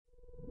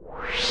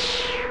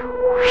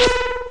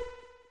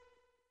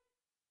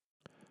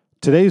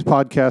Today's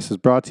podcast is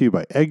brought to you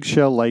by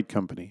Eggshell Light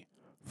Company.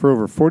 For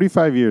over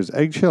 45 years,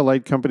 Eggshell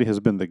Light Company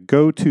has been the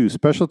go-to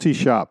specialty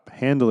shop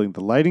handling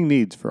the lighting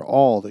needs for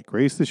all that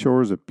grace the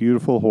shores of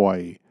beautiful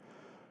Hawaii.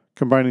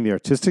 Combining the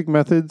artistic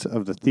methods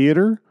of the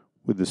theater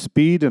with the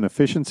speed and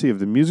efficiency of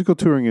the musical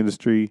touring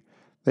industry,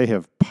 they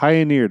have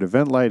pioneered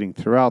event lighting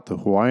throughout the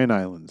Hawaiian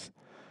Islands.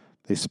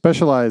 They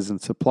specialize in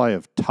supply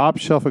of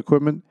top-shelf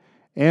equipment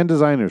and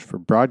designers for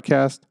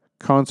broadcast,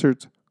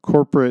 concerts,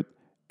 corporate,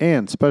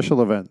 and special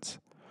events.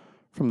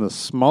 From the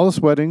smallest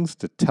weddings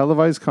to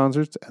televised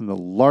concerts and the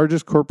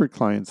largest corporate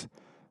clients,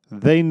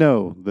 they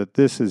know that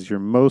this is your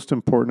most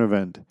important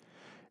event.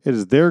 It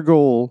is their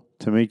goal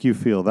to make you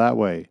feel that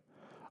way.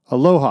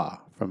 Aloha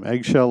from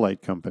Eggshell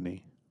Light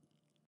Company.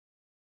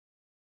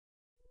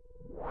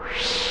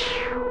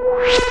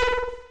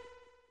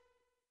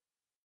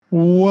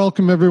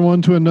 Welcome,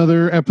 everyone, to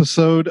another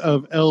episode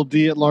of LD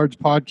at Large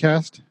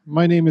podcast.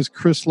 My name is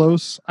Chris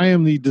Lose. I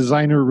am the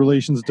Designer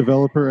Relations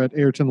Developer at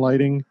Ayrton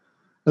Lighting,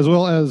 as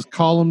well as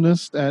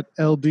columnist at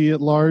LD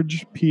at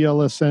Large,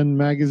 PLSN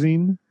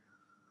Magazine.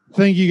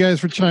 Thank you guys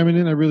for chiming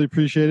in. I really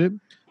appreciate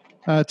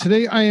it.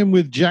 Today, I am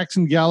with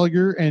Jackson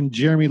Gallagher and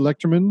Jeremy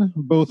Lechterman,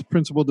 both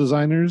principal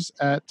designers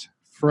at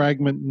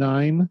Fragment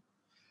 9.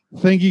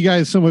 Thank you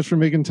guys so much for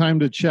making time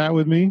to chat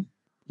with me.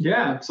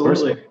 Yeah,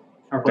 absolutely.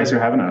 Our pleasure. Thanks for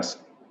having us.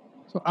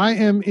 So I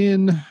am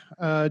in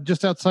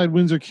just outside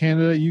Windsor,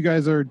 Canada. You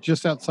guys are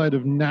just outside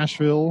of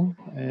Nashville.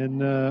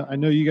 And I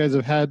know you guys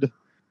have had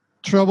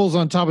troubles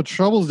on top of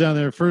troubles down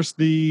there. First,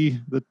 the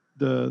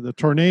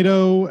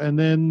tornado, and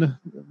then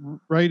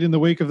right in the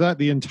wake of that,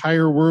 the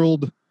entire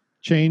world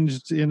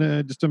changed in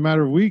just a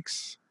matter of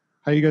weeks.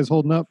 How you guys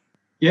holding up?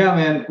 Yeah,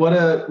 man, what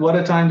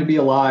a time to be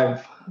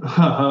alive.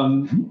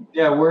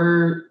 Yeah,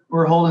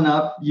 we're holding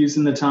up,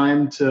 using the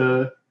time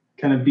to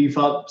kind of beef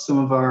up some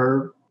of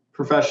our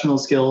professional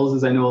skills,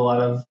 as I know a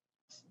lot of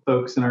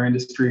folks in our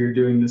industry are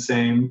doing the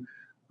same.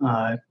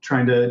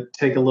 Trying to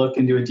take a look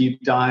and do a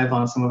deep dive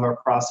on some of our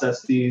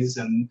processes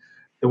and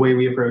the way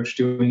we approach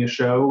doing a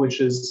show, which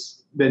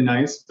has been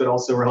nice, but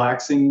also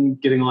relaxing,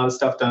 getting a lot of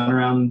stuff done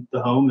around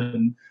the home,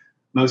 and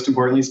most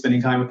importantly,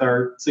 spending time with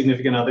our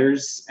significant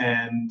others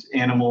and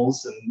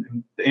animals.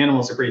 And the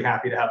animals are pretty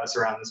happy to have us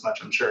around this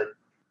much, I'm sure.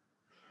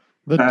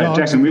 The dogs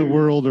Jackson, of the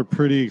world are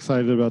pretty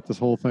excited about this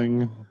whole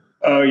thing.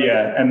 Oh,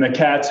 yeah. And the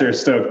cats are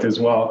stoked as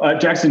well.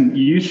 Jackson,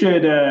 you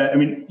should,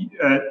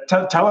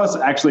 tell us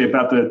actually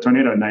about the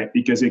tornado night,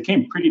 because it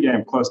came pretty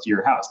damn close to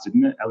your house,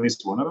 didn't it? At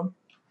least one of them?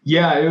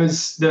 Yeah, it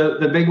was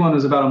the big one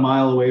was about a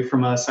mile away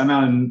from us. I'm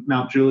out in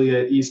Mount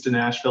Juliet, east of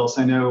Nashville.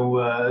 So I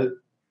know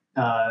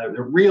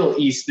the real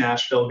East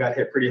Nashville got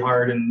hit pretty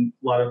hard in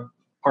a lot of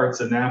parts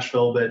of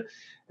Nashville. But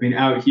I mean,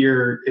 out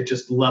here, it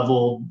just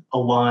leveled a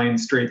line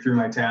straight through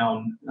my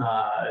town.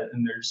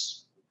 And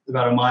there's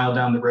about a mile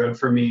down the road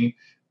from me.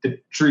 The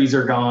trees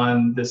are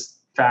gone. This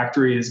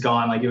factory is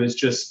gone. Like, it was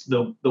just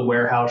the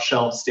warehouse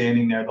shelf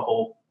standing there. The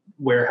whole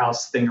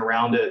warehouse thing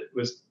around it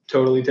was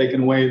totally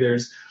taken away.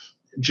 There's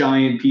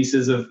giant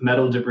pieces of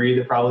metal debris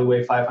that probably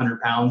weigh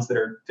 500 pounds that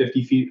are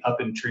 50 feet up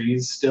in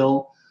trees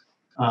still.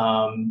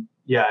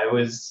 Yeah, it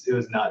was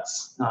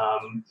nuts.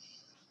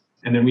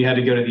 And then we had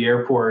to go to the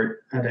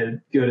airport. I had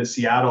to go to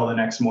Seattle the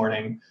next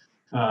morning.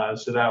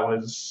 So that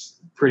was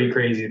pretty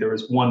crazy. There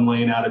was one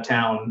lane out of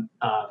town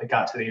that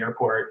got to the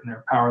airport, and there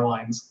were power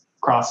lines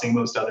crossing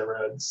most other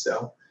roads.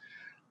 So,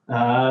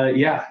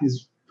 yeah,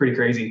 it's pretty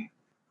crazy.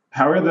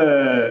 How are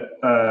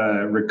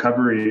the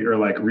recovery or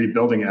like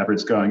rebuilding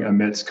efforts going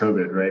amidst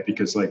COVID, right?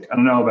 Because like, I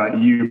don't know about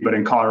you, but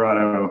in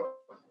Colorado,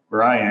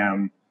 where I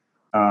am,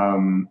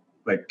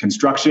 like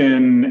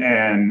construction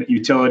and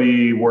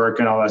utility work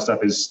and all that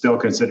stuff is still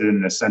considered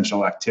an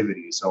essential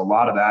activity. So a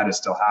lot of that is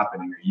still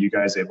happening. Are you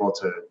guys able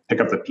to pick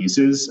up the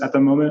pieces at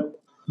the moment?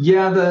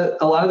 Yeah,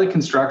 a lot of the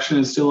construction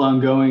is still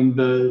ongoing.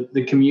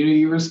 The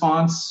community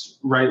response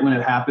right when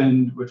it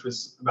happened, which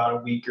was about a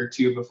week or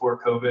two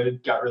before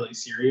COVID got really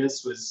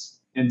serious, was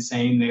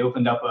insane. They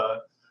opened up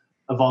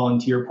a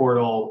volunteer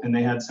portal, and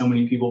they had so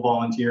many people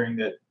volunteering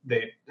that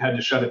they had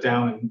to shut it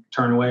down and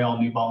turn away all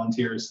new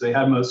volunteers. So they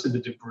had most of the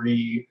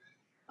debris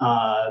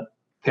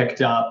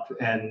picked up,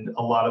 and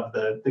a lot of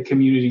the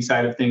community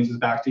side of things was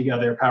back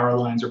together. Power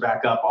lines are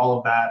back up. All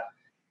of that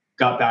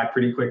got back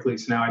pretty quickly.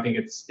 So now I think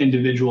it's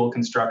individual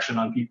construction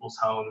on people's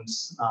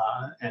homes,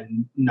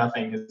 and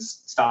nothing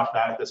has stopped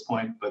that at this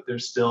point. But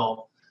there's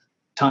still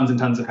tons and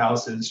tons of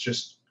houses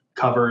just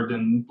covered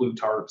in blue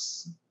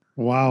tarps.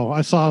 Wow,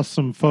 I saw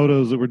some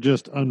photos that were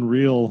just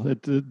unreal.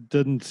 It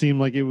didn't seem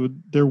like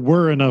there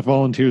were enough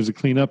volunteers to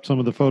clean up some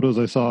of the photos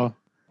I saw.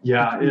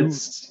 Yeah,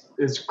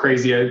 it's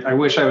crazy. I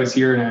wish I was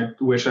here, and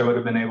I wish I would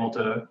have been able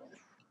to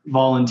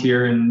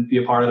volunteer and be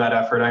a part of that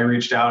effort. I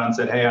reached out and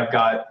said, hey, I've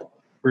got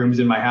rooms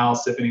in my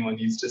house if anyone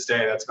needs to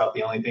stay. That's about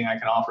the only thing I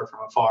can offer from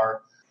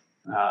afar.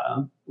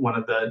 One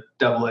of the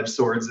double-edged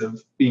swords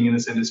of being in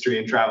this industry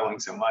and traveling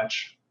so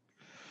much.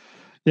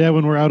 Yeah,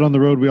 when we're out on the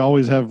road, we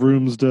always have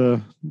rooms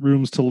to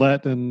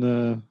let.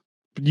 And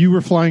you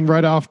were flying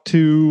right off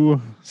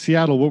to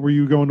Seattle. What were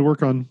you going to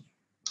work on?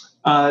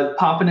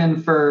 Popping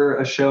in for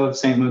a show of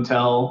Saint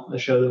Motel, a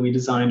show that we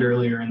designed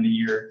earlier in the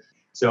year.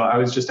 So I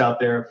was just out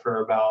there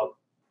for about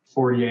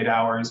 48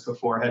 hours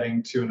before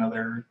heading to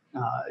another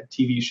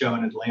TV show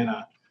in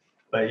Atlanta.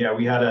 But yeah,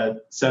 we had a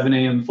 7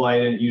 a.m.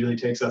 flight, and it usually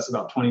takes us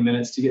about 20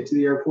 minutes to get to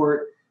the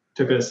airport.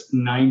 Took us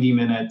 90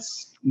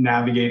 minutes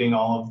navigating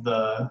all of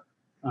the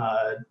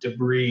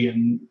debris,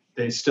 and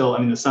the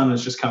sun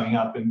was just coming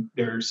up, and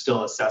they're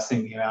still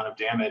assessing the amount of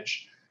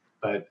damage.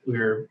 But we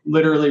were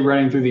literally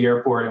running through the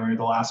airport, and we were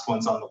the last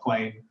ones on the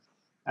plane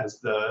as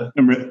the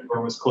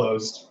door was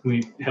closed.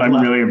 I'm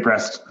really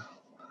impressed.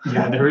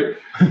 Yeah, there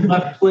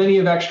left plenty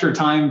of extra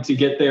time to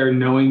get there,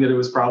 knowing that it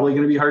was probably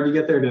going to be hard to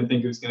get there. Didn't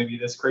think it was going to be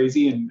this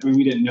crazy, and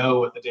we didn't know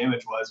what the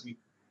damage was.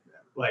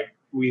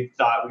 We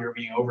thought we were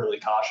being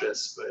overly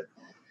cautious, but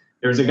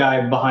there's a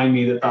guy behind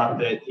me that thought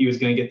that he was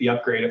going to get the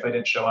upgrade if I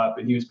didn't show up,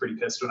 and he was pretty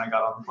pissed when I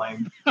got on the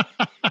plane.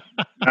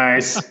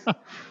 Nice.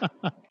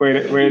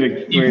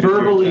 He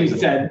verbally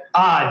said,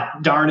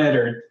 darn it,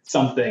 or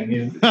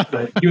something.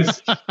 But he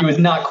was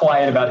not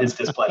quiet about his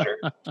displeasure.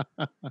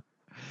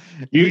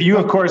 You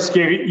of course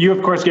gave your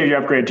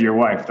upgrade to your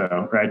wife,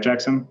 though, right,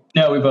 Jackson?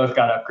 No, we both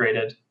got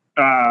upgraded.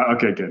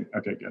 Okay,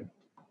 good.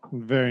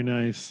 Very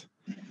nice.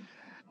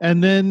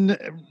 And then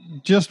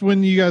just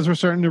when you guys were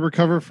starting to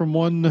recover from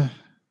one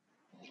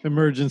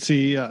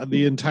emergency,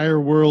 the entire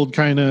world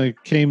kind of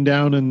came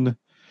down and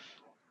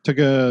took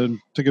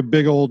a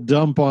big old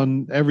dump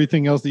on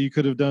everything else that you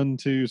could have done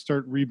to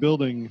start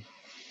rebuilding.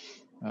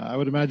 I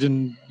would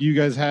imagine you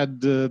guys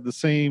had the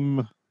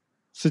same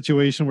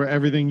situation where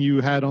everything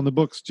you had on the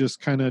books just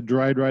kind of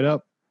dried right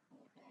up.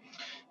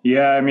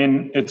 Yeah, I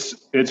mean, it's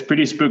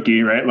pretty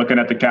spooky, right? Looking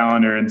at the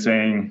calendar and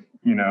saying,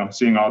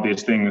 seeing all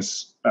these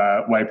things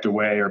wiped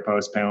away or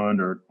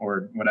postponed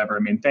or whatever. I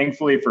mean,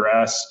 thankfully for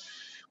us,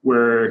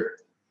 we're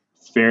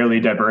fairly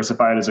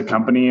diversified as a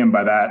company. And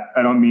by that,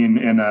 I don't mean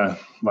in a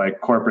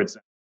corporate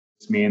sense.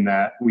 I mean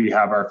that we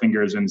have our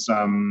fingers in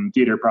some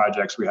theater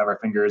projects. We have our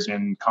fingers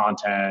in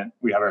content.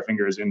 We have our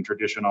fingers in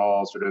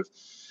traditional sort of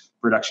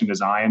production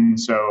design.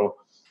 So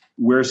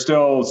we're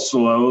still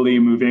slowly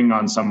moving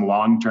on some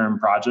long-term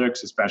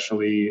projects,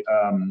 especially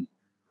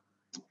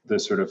the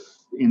sort of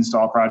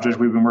install project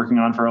we've been working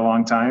on for a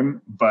long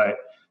time. But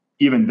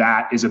even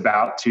that is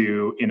about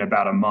to, in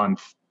about a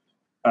month,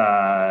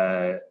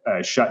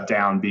 shut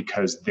down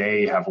because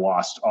they have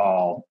lost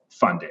all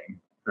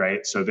funding,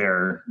 right? So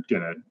they're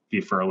going to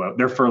be furloughed.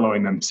 They're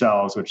furloughing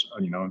themselves, which,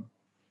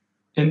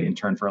 in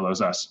turn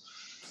furloughs us.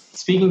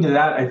 Speaking to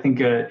that, I think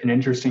an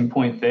interesting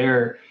point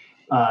there,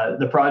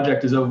 the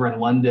project is over in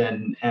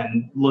London,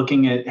 and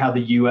looking at how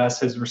the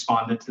U.S. has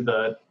responded to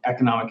the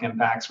economic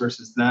impacts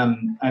versus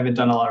them, I haven't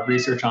done a lot of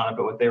research on it,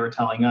 but what they were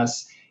telling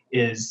us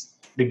is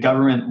the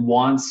government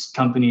wants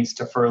companies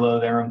to furlough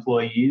their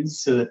employees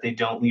so that they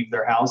don't leave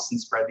their house and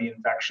spread the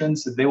infection.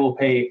 So they will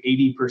pay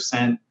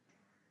 80%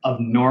 of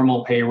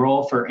normal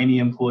payroll for any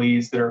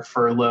employees that are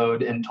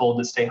furloughed and told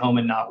to stay home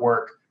and not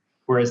work.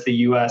 Whereas the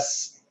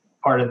U.S.,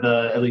 part of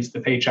at least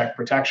the Paycheck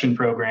Protection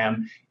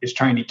Program, is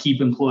trying to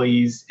keep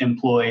employees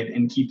employed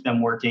and keep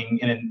them working.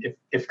 And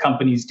if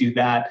companies do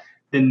that,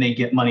 then they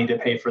get money to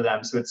pay for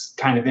them. So it's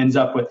kind of ends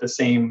up with the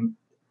same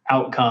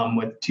outcome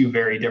with two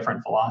very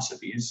different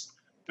philosophies.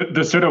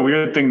 The sort of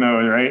weird thing,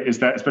 though, right, is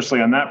that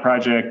especially on that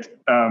project,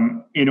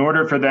 in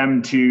order for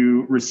them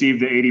to receive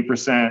the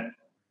 80%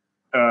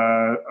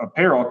 of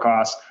payroll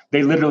costs,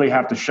 they literally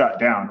have to shut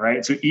down,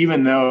 right? So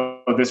even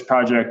though this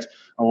project,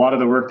 a lot of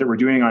the work that we're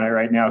doing on it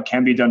right now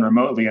can be done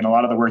remotely, and a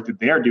lot of the work that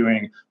they're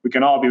doing, we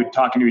can all be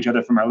talking to each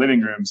other from our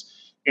living rooms.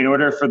 In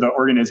order for the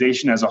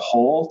organization as a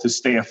whole to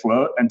stay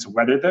afloat and to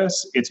weather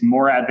this, it's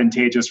more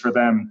advantageous for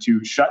them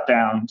to shut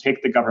down,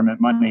 take the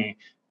government money,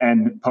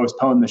 and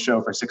postpone the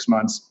show for 6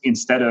 months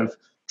instead of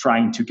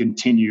trying to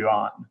continue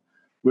on,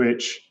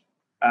 which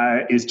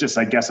is just,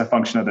 I guess, a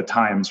function of the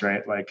times,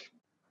 right? Like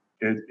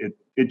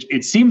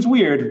it seems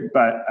weird,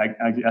 but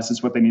I guess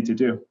it's what they need to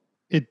do.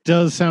 It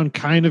does sound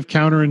kind of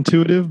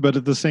counterintuitive, but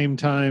at the same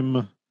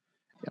time,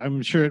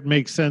 I'm sure it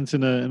makes sense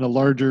in a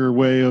larger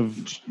way of,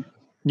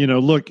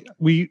 look,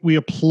 we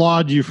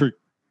applaud you for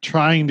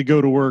trying to go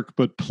to work,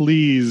 but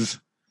please,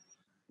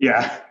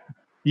 yeah,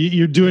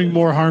 you're doing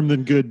more harm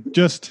than good.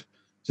 Just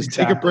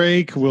Exactly. Take a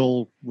break.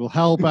 We'll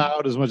help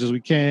out as much as we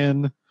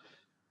can.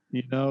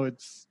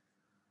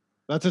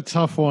 That's a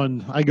tough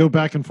one. I go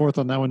back and forth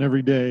on that one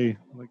every day,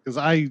 because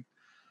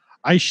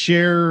I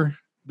share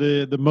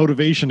the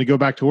motivation to go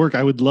back to work.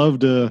 I would love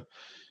to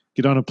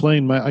get on a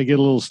plane. I get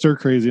a little stir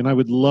crazy, and I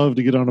would love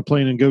to get on a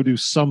plane and go do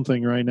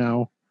something right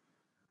now.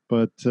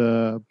 But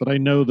I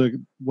know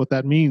what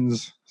that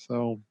means.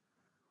 So,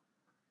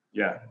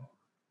 yeah.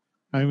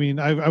 I mean,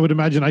 I would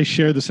imagine I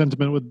share the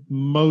sentiment with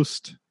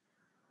most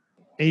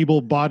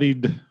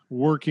able-bodied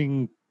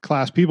working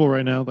class people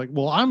right now. Like,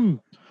 well,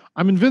 I'm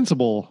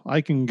invincible. I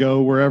can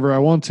go wherever I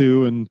want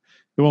to, and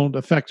it won't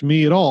affect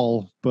me at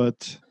all.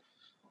 But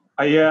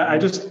I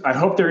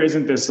hope there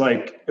isn't this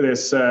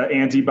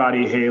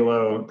antibody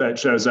halo that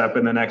shows up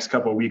in the next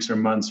couple of weeks or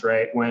months,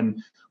 right?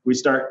 When we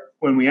start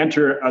when we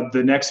enter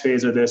the next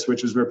phase of this,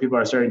 which is where people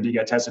are starting to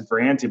get tested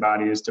for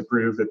antibodies to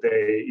prove that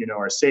they,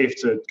 are safe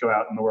to go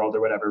out in the world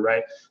or whatever,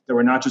 right? That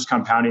we're not just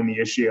compounding the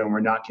issue and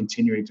we're not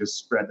continuing to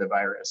spread the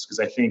virus. Because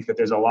I think that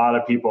there's a lot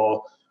of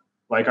people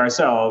like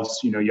ourselves,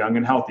 young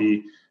and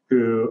healthy,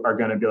 who are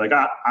going to be like,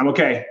 I'm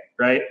okay,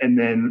 right? And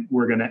then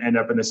we're going to end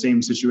up in the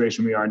same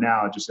situation we are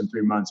now, just in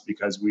 3 months,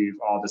 because we've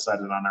all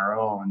decided on our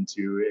own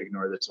to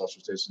ignore the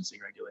social distancing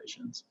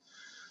regulations.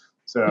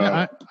 So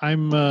yeah,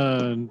 I'm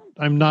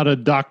not a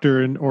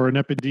doctor or an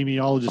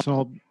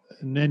epidemiologist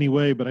in any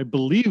way, but I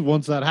believe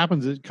once that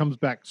happens, it comes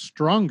back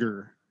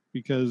stronger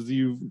because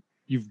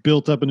you've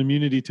built up an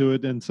immunity to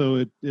it, and so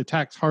it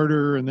attacks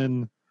harder. And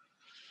then,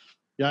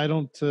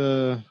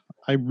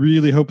 I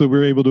really hope that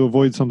we're able to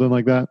avoid something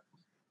like that.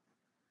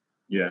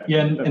 Yeah.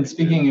 And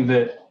speaking of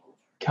it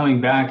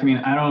coming back, I mean,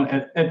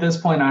 at this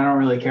point, I don't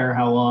really care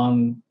how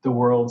long the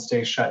world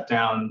stays shut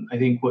down. I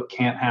think what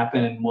can't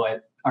happen and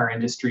what our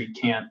industry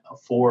can't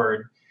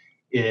afford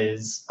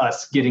is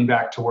us getting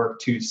back to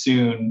work too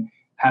soon,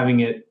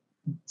 having it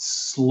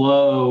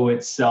slow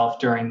itself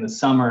during the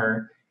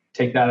summer,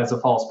 take that as a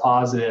false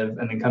positive,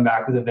 and then come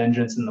back with a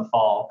vengeance in the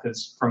fall.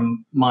 Because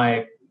from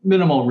my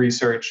minimal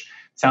research,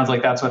 it sounds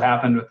like that's what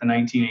happened with the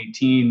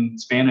 1918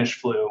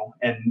 Spanish flu.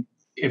 And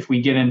if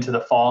we get into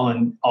the fall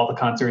and all the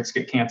concerts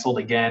get canceled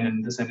again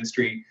and this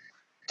industry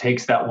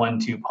takes that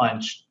 1-2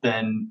 punch,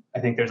 then I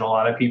think there's a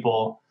lot of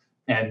people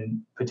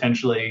and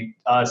potentially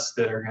us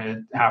that are going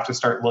to have to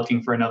start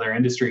looking for another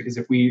industry. Because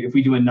if we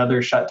do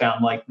another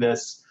shutdown like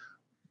this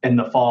in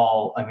the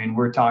fall, I mean,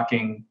 we're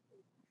talking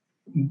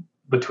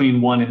between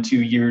 1 and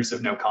 2 years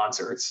of no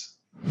concerts.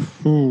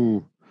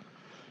 Ooh.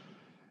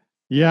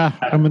 Yeah,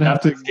 I'm going to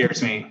have to. That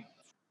scares me.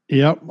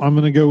 Yep, I'm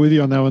going to go with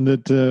you on that one.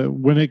 That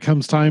when it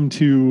comes time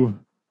to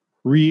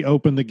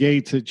reopen the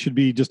gates, it should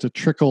be just a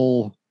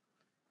trickle.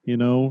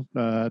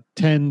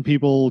 10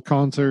 people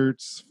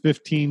concerts,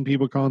 15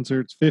 people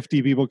concerts,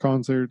 50 people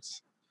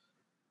concerts.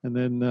 And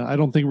then I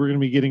don't think we're going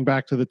to be getting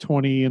back to the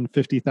 20 and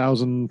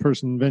 50,000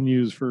 person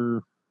venues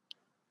for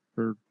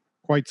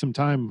quite some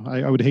time.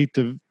 I would hate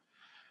to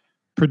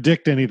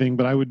predict anything,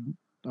 but I'm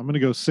going to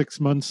go 6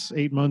 months,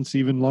 8 months,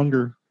 even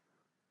longer.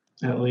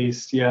 At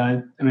least.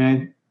 Yeah. I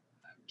mean,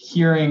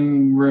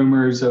 hearing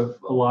rumors of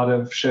a lot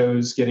of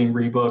shows getting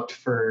rebooked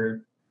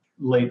for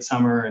late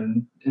summer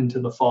and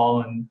into the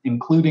fall, and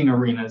including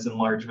arenas and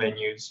large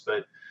venues.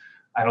 But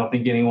I don't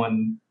think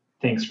anyone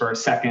thinks for a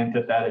second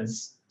that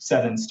is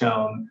set in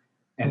stone,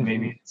 and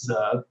maybe it's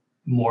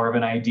more of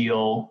an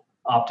ideal,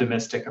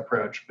 optimistic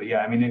approach. But yeah,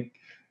 I mean,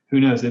 who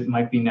knows? It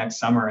might be next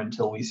summer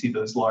until we see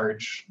those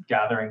large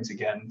gatherings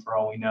again, for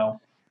all we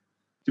know.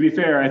 To be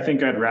fair, I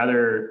think I'd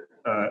rather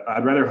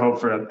hope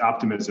for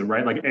optimism,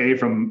 right? Like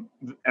from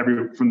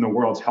the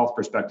world's health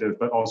perspective,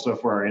 but also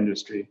for our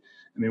industry.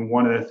 I mean,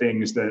 one of the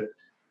things that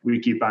we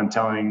keep on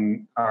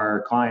telling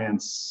our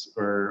clients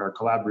or our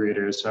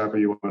collaborators, however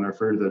you want to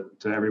refer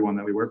to everyone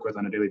that we work with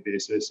on a daily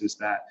basis, is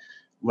that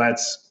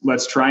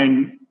let's try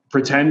and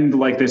pretend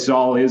like this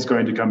all is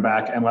going to come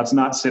back, and let's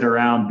not sit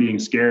around being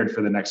scared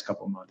for the next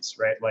couple of months,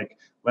 right? Like,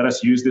 let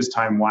us use this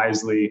time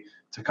wisely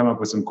to come up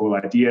with some cool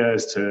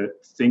ideas, to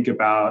think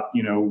about,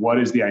 what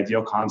is the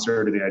ideal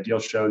concert or the ideal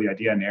show, the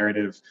ideal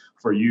narrative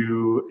for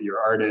you, your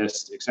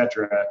artist,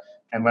 etc.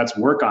 And let's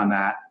work on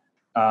that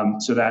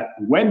so that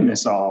when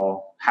this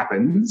all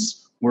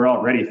happens, we're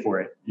all ready for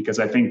it. Because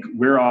I think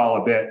we're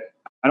all a bit,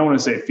 I don't want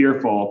to say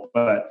fearful,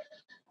 but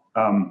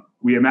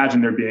we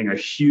imagine there being a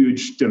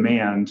huge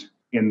demand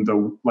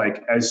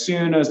as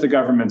soon as the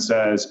government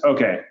says,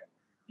 okay,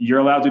 you're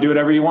allowed to do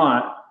whatever you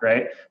want,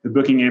 right? The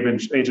booking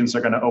agents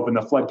are going to open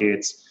the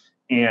floodgates,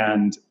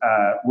 and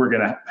we're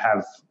going to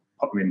have,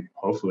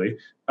 hopefully,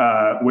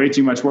 way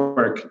too much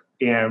work,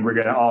 and we're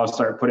going to all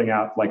start putting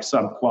out like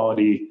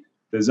sub-quality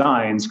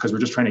designs because we're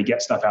just trying to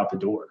get stuff out the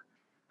door.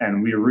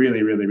 And we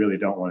really, really, really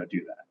don't want to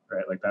do that,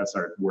 right? Like, that's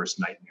our worst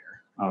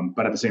nightmare.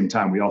 But at the same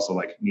time, we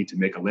also need to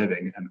make a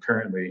living, and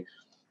currently,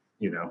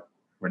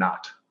 we're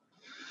not.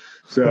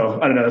 So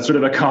I don't know, that's sort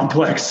of a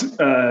complex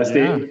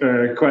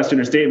question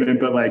or statement,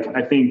 but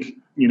I think,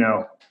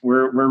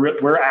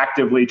 we're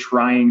actively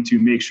trying to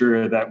make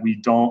sure that we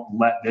don't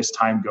let this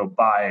time go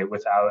by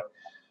without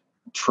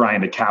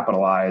trying to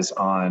capitalize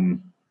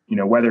on,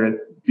 whether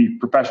it be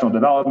professional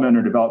development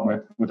or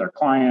development with our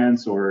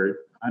clients, or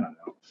I don't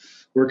know,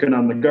 working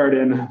on the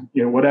garden,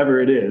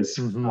 whatever it is.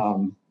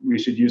 We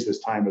should use this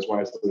time as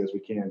wisely as we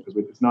can, because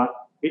it's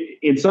not,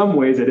 in some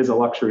ways it is a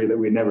luxury that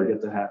we never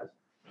get to have.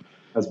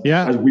 As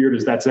weird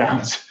as that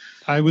sounds.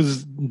 I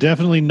was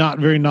definitely not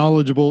very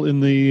knowledgeable in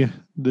the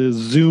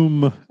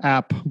Zoom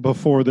app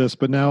before this,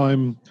 but now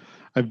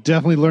I've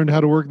definitely learned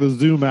how to work the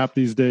Zoom app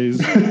these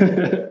days.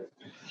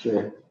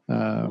 Sure.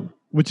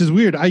 Which is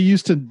weird. I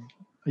used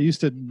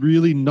to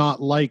really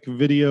not like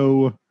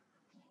video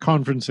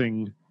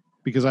conferencing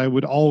because I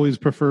would always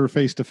prefer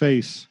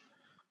face-to-face.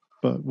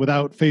 But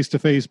without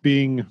face-to-face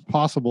being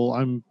possible,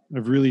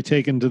 I've really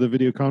taken to the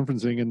video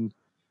conferencing, and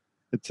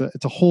it's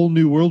a whole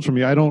new world for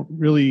me. I don't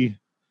really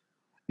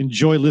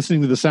enjoy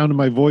listening to the sound of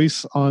my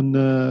voice on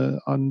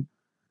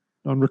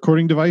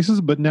recording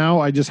devices, but now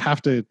I just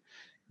have to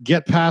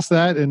get past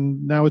that,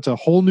 and now it's a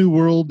whole new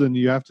world, and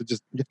you have to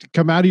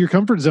come out of your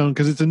comfort zone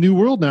because it's a new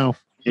world now.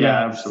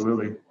 Yeah,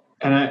 absolutely.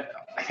 And I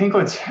think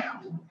what's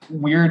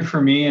weird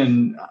for me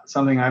and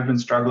something I've been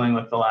struggling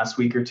with the last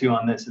week or two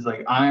on this is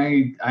like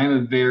I'm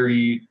a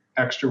very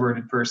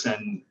extroverted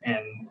person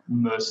in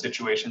most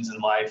situations in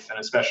life, and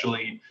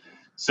especially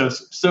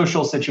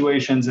social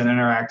situations and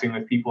interacting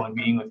with people and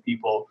being with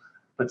people.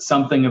 But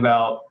something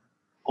about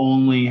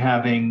only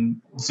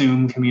having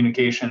Zoom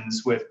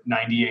communications with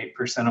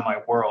 98% of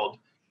my world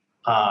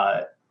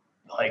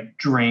like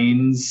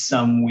drains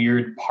some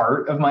weird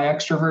part of my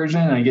extroversion.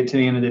 And I get to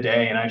the end of the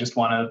day and I just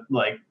want to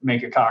like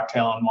make a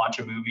cocktail and watch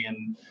a movie,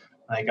 and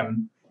like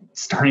I'm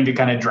starting to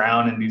kind of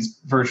drown in these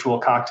virtual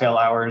cocktail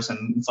hours.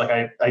 And it's like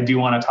I do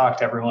want to talk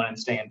to everyone and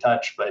stay in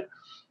touch, but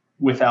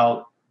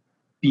without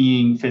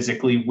being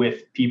physically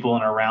with people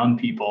and around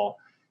people,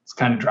 it's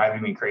kind of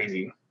driving me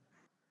crazy.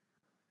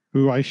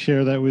 Ooh, I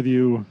share that with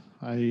you.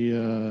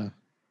 I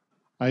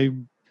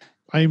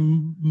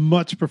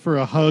much prefer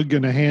a hug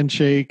and a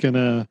handshake and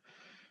a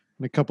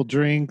couple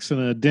drinks and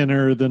a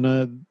dinner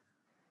than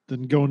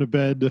going to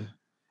bed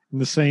in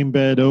the same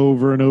bed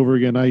over and over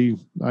again. I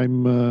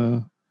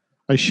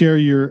share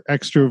your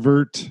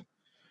extrovert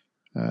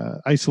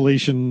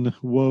isolation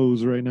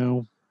woes right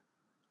now.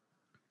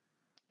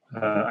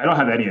 I don't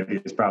have any of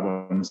these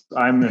problems.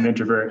 I'm an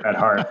introvert at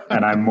heart,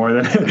 and I'm more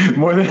than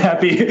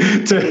happy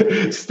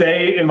to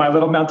stay in my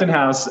little mountain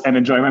house and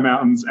enjoy my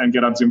mountains and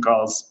get on Zoom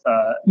calls.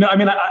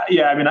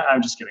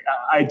 I'm just kidding.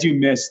 I do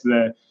miss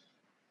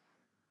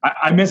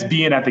I miss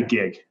being at the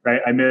gig, right?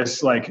 I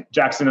miss like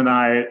Jackson and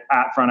I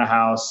at front of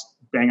house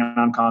banging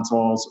on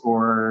consoles,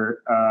 or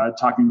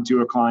talking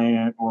to a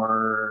client,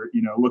 or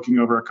looking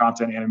over a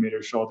content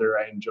animator's shoulder.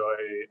 I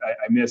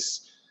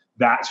miss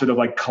that sort of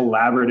like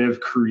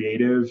collaborative,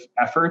 creative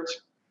effort.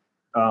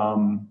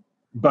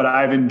 But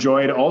I've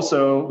enjoyed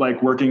also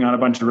like working on a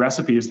bunch of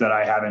recipes that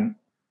I haven't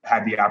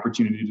had the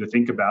opportunity to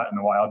think about in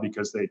a while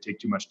because they take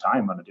too much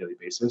time on a daily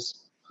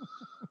basis.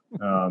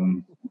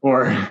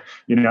 Or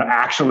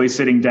actually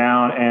sitting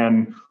down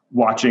and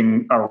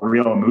watching a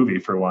real movie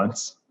for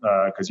once,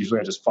 because usually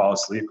I just fall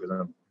asleep because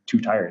I'm too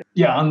tired.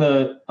 Yeah, on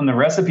the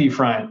recipe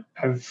front,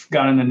 I've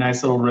gotten a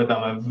nice little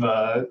rhythm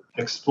of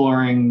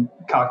exploring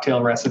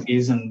cocktail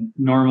recipes. And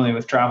normally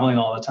with traveling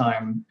all the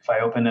time, if I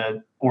open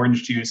an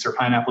orange juice or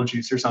pineapple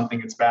juice or something,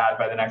 it's bad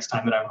by the next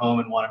time that I'm home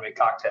and want to make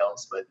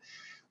cocktails. But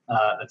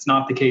that's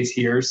not the case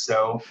here.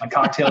 So my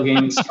cocktail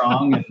game is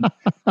strong, and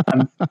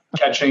I'm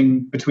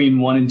catching between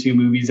 1 and 2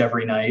 movies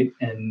every night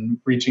and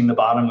reaching the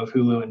bottom of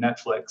Hulu and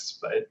Netflix.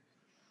 But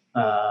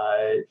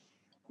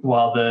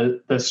while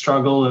the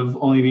struggle of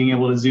only being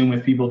able to Zoom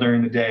with people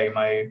during the day,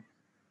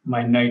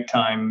 my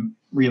nighttime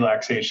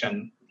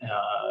relaxation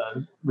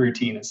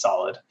routine is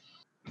solid.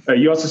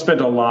 You also spent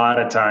a lot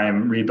of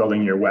time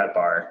rebuilding your wet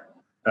bar.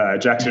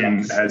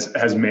 Jackson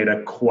has made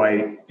a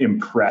quite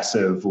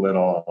impressive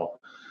little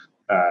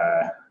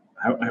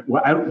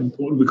what do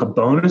we call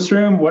bonus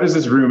room? What is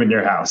this room in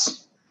your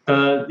house?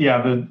 The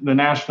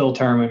Nashville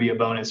term would be a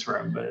bonus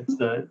room, but it's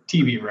the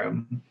TV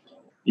room.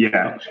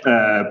 Yeah.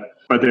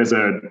 But there's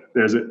a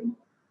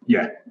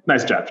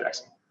nice job,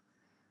 Jackson.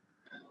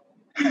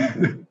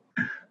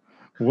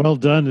 Well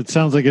done. It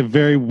sounds like a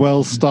very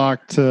well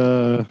stocked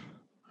bar.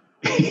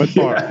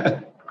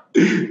 Yeah.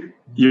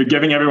 You're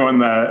giving everyone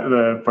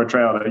the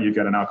portrayal that you've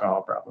got an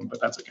alcohol problem,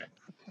 but that's okay.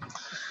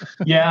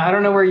 Yeah, I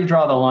don't know where you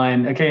draw the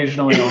line.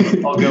 Occasionally,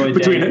 I'll go a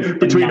day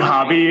between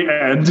hobby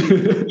and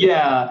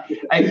yeah.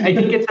 I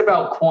think it's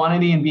about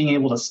quantity and being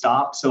able to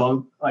stop.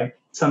 So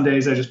some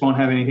days I just won't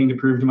have anything to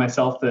prove to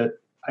myself that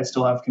I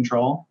still have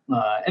control.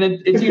 And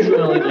it's usually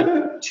only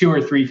like 2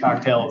 or 3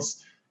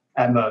 cocktails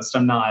at most.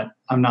 I'm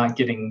not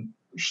getting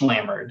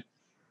schlammered.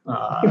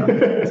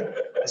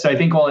 So I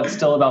think while it's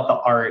still about the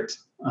art,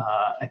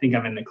 I think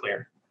I'm in the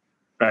clear.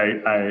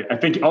 I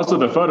think also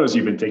the photos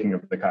you've been taking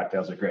of the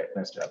cocktails are great.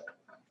 Nice job.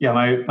 Yeah,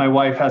 my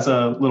wife has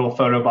a little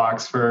photo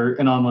box for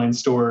an online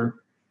store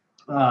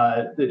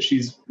that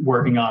she's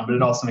working on, but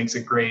it also makes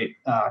a great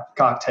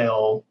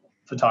cocktail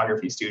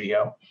photography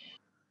studio.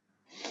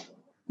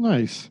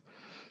 Nice.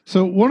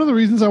 So one of the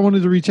reasons I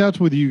wanted to reach out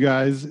with you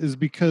guys is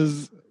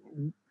because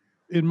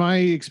in my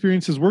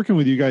experiences working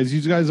with you guys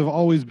have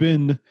always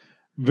been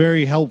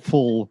very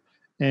helpful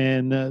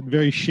and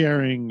very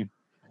sharing.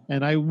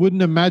 And I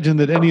wouldn't imagine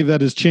that any of that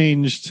has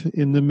changed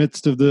in the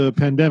midst of the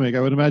pandemic. I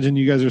would imagine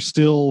you guys are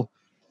still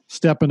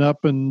stepping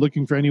up and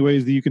looking for any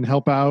ways that you can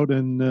help out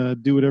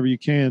and do whatever you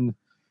can.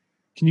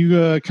 Can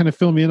you kind of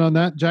fill me in on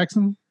that,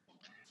 Jackson?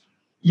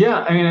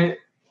 Yeah, I mean,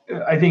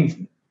 I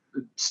think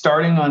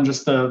starting on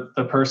just the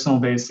personal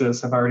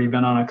basis, I've already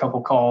been on a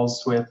couple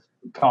calls with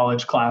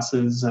college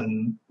classes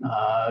and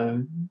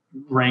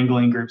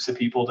wrangling groups of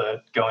people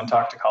to go and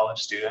talk to college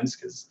students,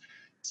 because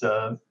it's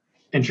a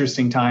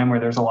interesting time where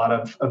there's a lot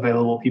of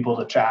available people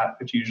to chat,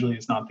 which usually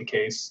is not the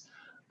case.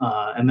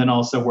 And then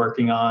also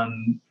working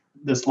on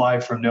this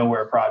Live from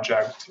Nowhere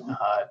project,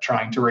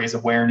 trying to raise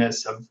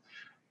awareness of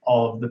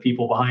all of the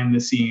people behind the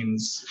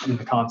scenes in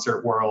the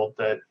concert world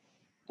that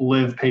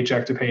live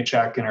paycheck to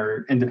paycheck and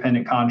are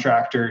independent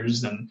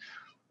contractors and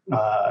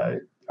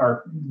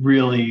are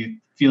really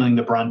feeling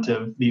the brunt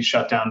of these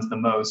shutdowns the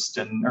most,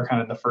 and are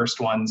kind of the first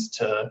ones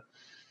to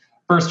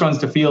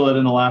feel it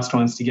and the last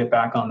ones to get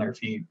back on their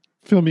feet.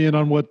 Fill me in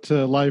on what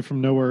Live from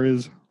Nowhere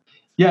is.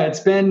 Yeah,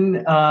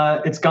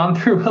 it's gone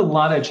through a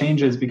lot of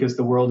changes because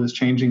the world is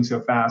changing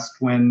so fast.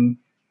 When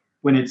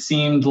it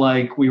seemed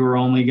like we were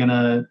only going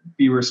to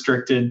be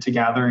restricted to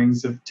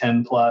gatherings of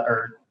 10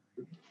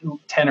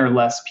 or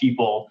less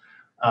people,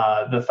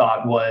 the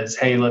thought was,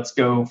 hey, let's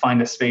go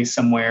find a space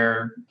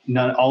somewhere.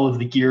 All of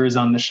the gear is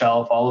on the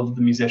shelf. All of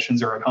the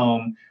musicians are at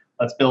home.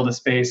 Let's build a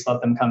space,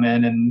 let them come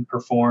in and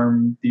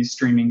perform these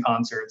streaming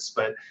concerts.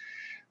 But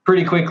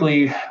pretty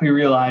quickly, we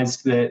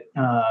realized that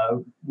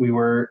we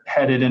were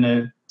headed in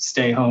a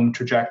stay-home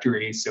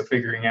trajectory. So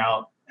figuring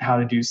out how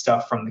to do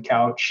stuff from the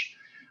couch.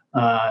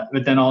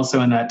 But then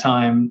also in that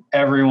time,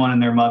 everyone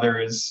and their mother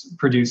is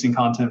producing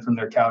content from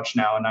their couch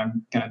now, and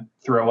I'm going to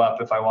throw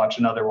up if I watch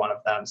another one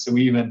of them. So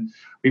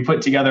we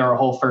put together our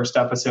whole first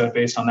episode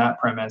based on that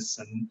premise,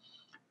 and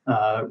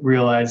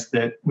realized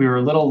that we were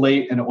a little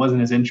late and it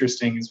wasn't as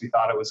interesting as we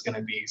thought it was going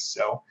to be.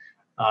 So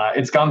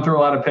it's gone through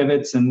a lot of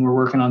pivots, and we're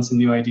working on some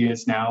new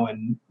ideas now,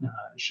 and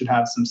should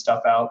have some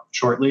stuff out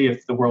shortly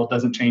if the world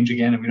doesn't change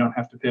again and we don't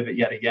have to pivot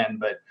yet again.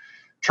 But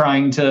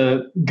trying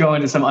to go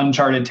into some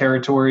uncharted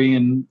territory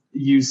and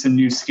use some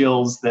new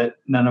skills that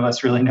none of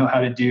us really know how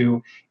to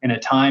do in a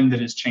time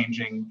that is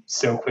changing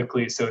so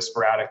quickly, so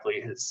sporadically,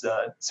 has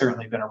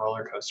certainly been a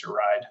roller coaster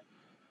ride.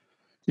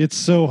 It's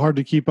so hard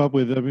to keep up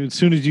with. I mean, as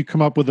soon as you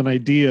come up with an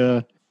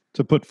idea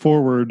to put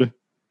forward,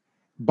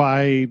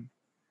 by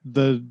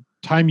the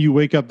time you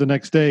wake up the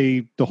next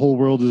day, the whole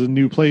world is a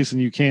new place,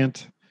 and you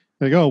can't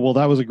like, oh, well,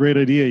 that was a great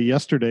idea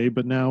yesterday,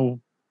 but now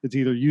it's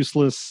either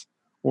useless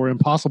or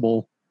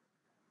impossible.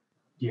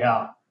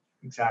 Yeah,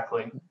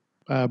 exactly.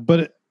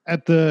 But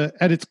at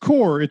its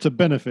core, it's a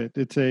benefit.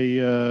 It's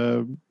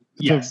a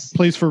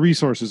place for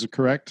resources,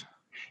 correct?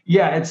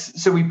 Yeah,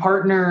 so we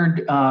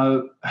partnered,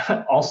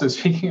 also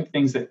speaking of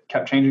things that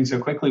kept changing so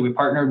quickly, we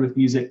partnered with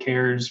Music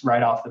Cares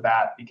right off the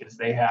bat because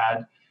they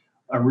had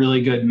a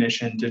really good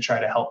mission to try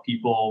to help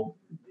people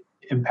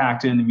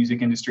impacted in the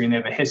music industry, and they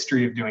have a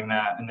history of doing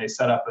that, and they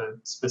set up a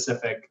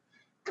specific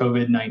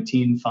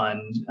COVID-19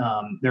 fund.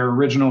 Their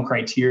original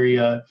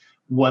criteria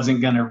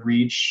wasn't going to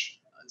reach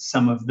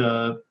some of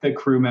the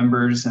crew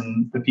members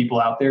and the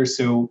people out there.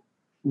 So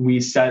we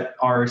set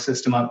our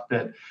system up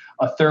that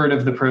a third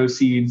of the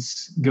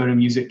proceeds go to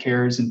Music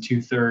Cares and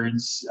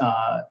 2/3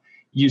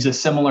 use a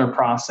similar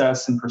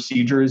process and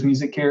procedure as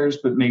Music Cares,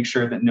 but make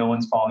sure that no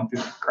one's falling through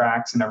the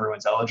cracks and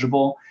everyone's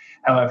eligible.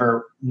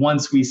 However,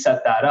 once we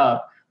set that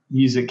up,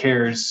 Music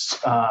Cares,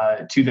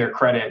 to their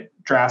credit,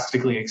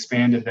 drastically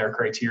expanded their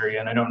criteria,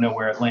 and I don't know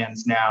where it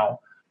lands now.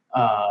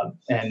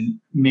 And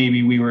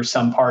maybe we were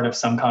some part of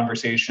some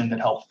conversation that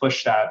helped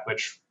push that,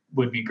 which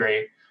would be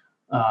great.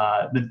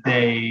 That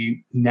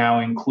they now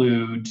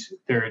include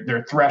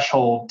their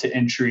threshold to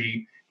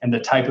entry and the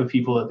type of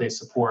people that they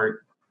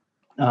support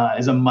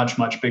is a much,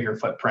 much bigger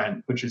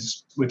footprint, which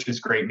is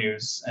great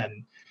news.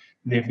 And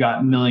they've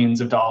got millions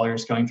of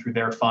dollars going through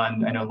their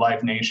fund. I know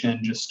Live Nation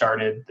just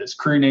started this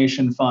Crew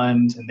Nation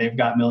fund, and they've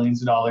got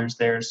millions of dollars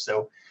there.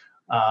 So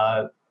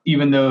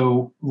even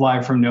though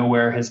Live from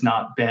Nowhere has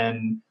not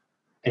been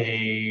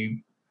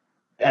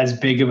as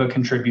big of a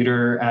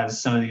contributor as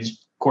some of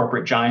these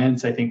corporate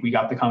giants, I think we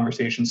got the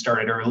conversation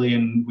started early,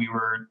 and we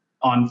were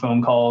on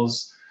phone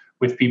calls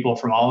with people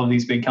from all of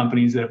these big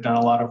companies that have done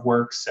a lot of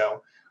work.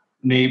 So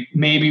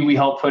maybe we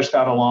help push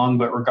that along,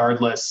 but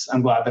regardless,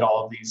 I'm glad that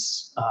all of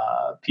these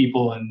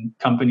people and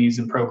companies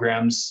and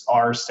programs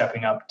are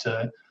stepping up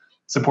to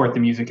support the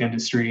music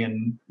industry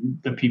and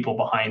the people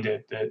behind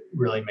it that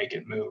really make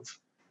it move.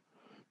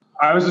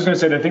 I was just going to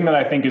say, the thing that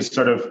I think is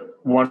sort of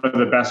one of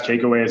the best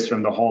takeaways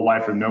from the whole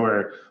Live from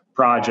Nowhere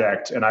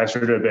project, and I've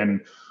sort of been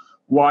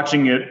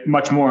watching it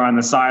much more on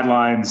the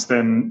sidelines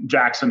than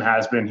Jackson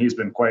has been. He's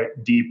been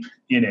quite deep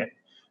in it,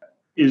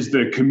 is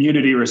the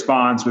community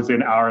response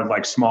within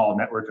our small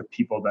network of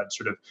people that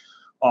sort of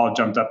all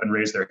jumped up and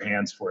raised their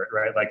hands for it,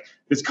 right? Like,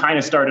 this kind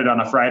of started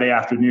on a Friday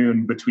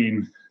afternoon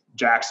between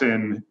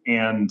Jackson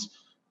and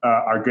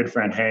our good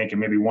friend Hank,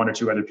 and maybe one or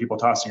two other people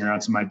tossing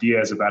around some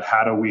ideas about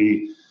how do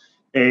we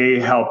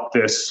help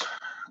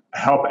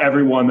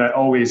everyone that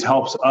always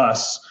helps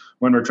us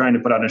when we're trying to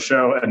put on a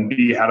show, and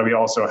B, how do we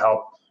also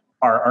help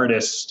our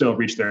artists still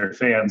reach their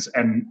fans?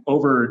 And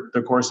over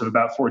the course of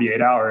about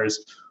 48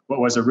 hours, what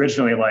was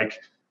originally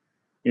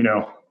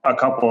a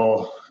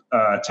couple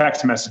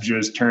text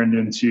messages turned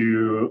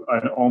into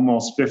an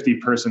almost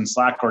 50-person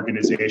Slack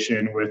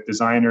organization with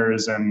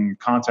designers and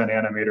content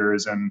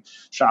animators and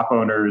shop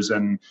owners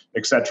and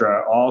et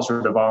cetera, all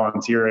sort of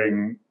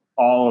volunteering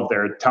all of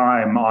their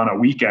time on a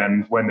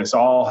weekend when this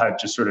all had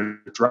just sort of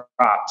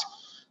dropped,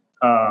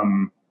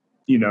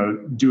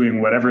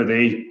 doing whatever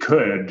they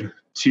could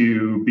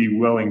to be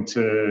willing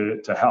to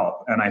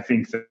help. And I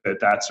think that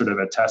that's sort of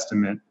a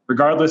testament,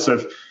 regardless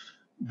of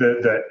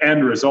the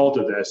end result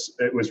of this.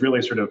 It was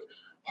really sort of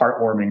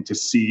heartwarming to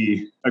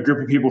see a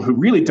group of people who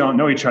really don't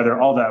know each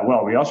other all that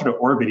well. We all sort of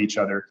orbit each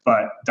other,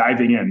 but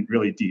diving in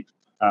really deep.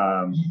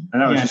 And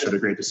that was just sort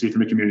of great to see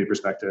from a community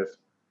perspective.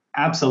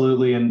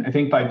 Absolutely. And I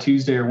think by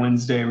Tuesday or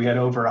Wednesday, we had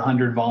over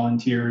 100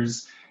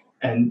 volunteers,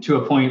 and to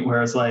a point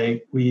where it's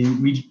like,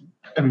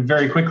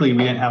 very quickly,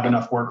 we didn't have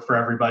enough work for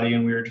everybody,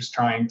 and we were just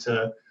trying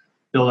to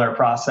build our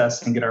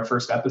process and get our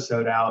first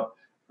episode out.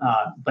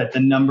 But the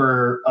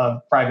number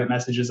of private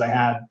messages I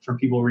had from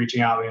people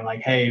reaching out being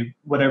like, hey,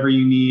 whatever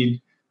you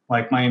need,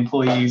 like my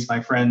employees,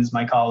 my friends,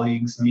 my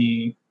colleagues,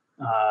 me,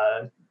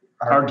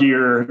 our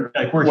gear,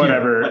 like we're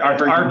whatever,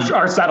 here.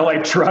 our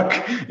satellite truck.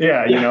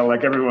 Yeah, you know,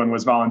 like everyone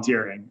was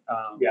volunteering.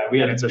 We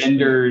had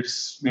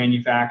vendors,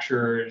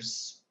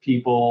 manufacturers,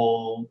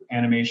 people,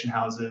 animation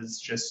houses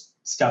just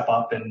step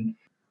up. And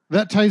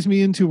that ties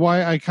me into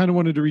why I kind of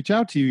wanted to reach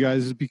out to you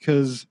guys, is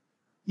because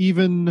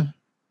even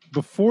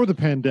before the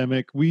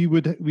pandemic, we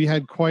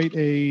had quite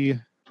a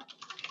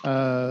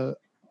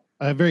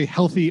very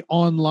healthy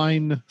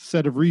online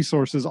set of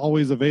resources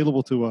always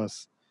available to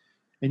us.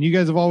 And you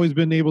guys have always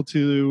been able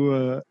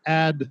to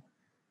add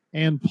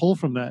and pull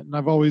from that. And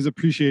I've always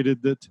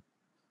appreciated that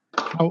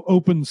how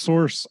open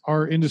source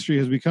our industry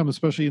has become,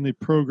 especially in the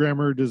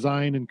programmer,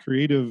 design, and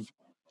creative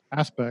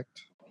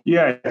aspect.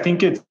 Yeah, I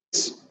think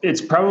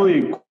it's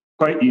probably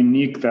quite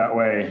unique that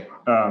way.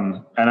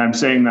 And I'm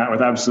saying that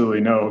with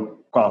absolutely no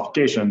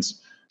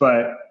qualifications.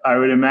 But I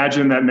would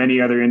imagine that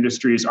many other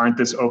industries aren't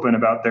this open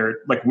about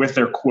with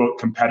their quote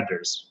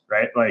competitors,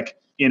 right? Like,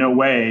 in a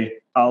way,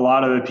 a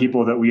lot of the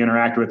people that we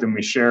interact with and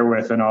we share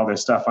with and all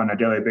this stuff on a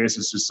daily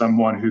basis is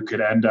someone who could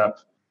end up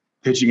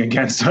pitching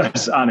against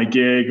us on a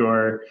gig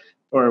or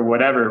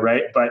whatever,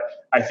 right? But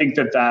I think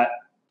that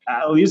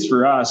at least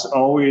for us,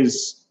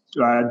 always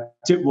 90%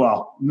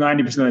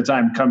 of the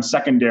time comes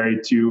secondary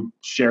to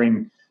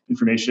sharing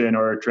information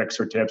or tricks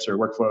or tips or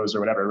workflows or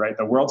whatever, right?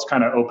 The world's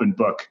kind of open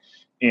book,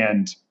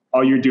 and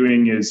all you're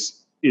doing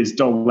is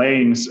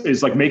delaying,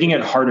 is like making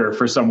it harder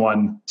for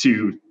someone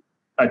to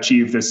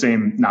achieve the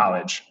same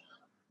knowledge.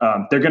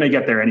 They're going to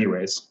get there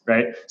anyways,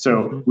 right?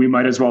 So we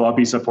might as well all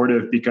be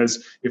supportive,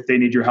 because if they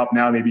need your help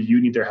now, maybe you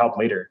need their help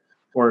later,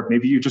 or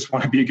maybe you just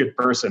want to be a good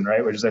person,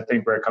 right? Which is, I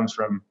think, where it comes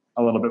from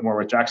a little bit more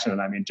with Jackson.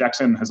 And I mean,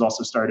 Jackson has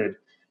also started,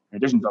 in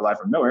addition to Live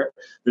from Nowhere,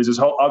 there's this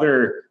whole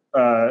other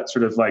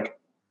sort of like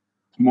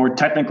more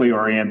technically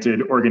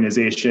oriented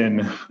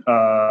organization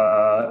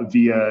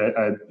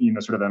via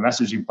sort of a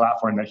messaging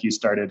platform that he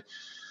started,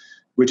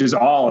 which is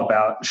all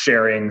about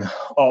sharing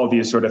all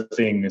these sort of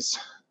things,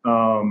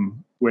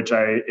 which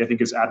I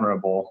think is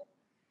admirable.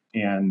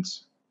 And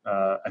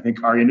I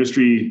think our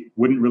industry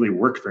wouldn't really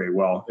work very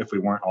well if we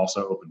weren't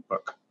also open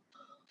book.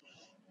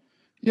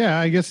 Yeah,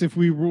 I guess if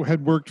we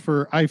had worked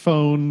for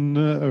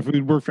iPhone, if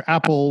we'd worked for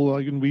Apple,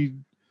 and we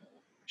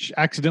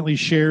accidentally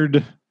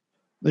shared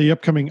the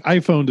upcoming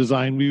iPhone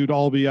design, we would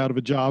all be out of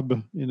a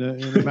job in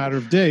a matter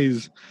of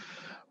days.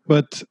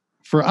 But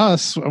for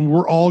us,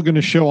 we're all going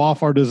to show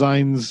off our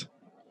designs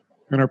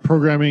and our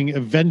programming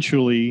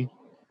eventually.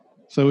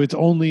 So it's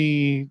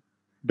only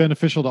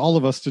beneficial to all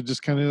of us to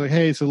just kind of like,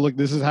 hey, so look,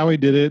 this is how I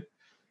did it.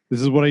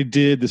 This is what I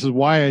did. This is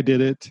why I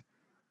did it.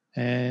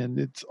 And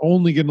it's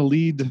only going to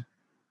lead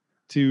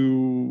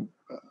to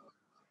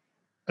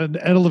an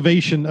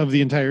elevation of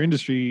the entire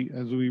industry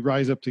as we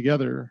rise up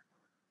together.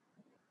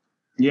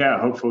 Yeah,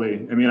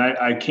 hopefully. I mean,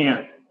 I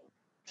can't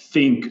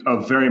think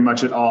of very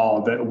much at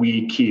all that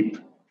we keep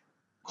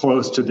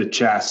close to the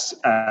chest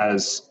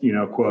as,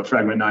 quote,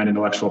 Fragment 9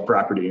 intellectual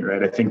property,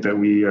 right? I think that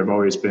we have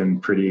always been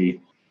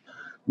pretty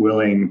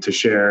willing to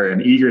share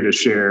and eager to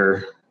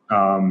share,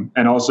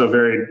 and also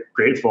very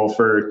grateful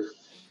for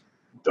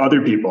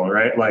other people,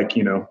 right? Like,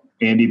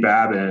 Andy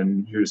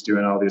Babin, who's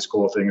doing all these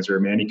cool things, or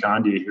Manny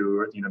Condi,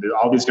 who,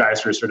 all these guys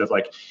who are sort of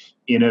like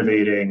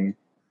innovating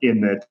in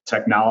the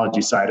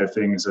technology side of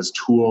things as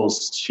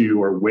tools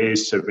to, or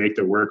ways to make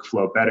the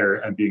workflow better,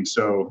 and being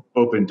so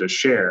open to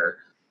share.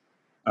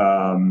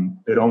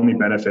 It only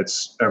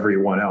benefits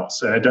everyone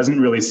else. And it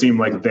doesn't really seem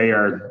like they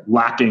are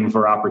lacking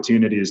for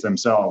opportunities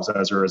themselves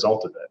as a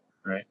result of it,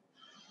 right?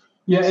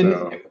 Yeah,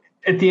 so. And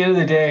at the end of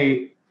the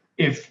day,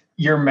 if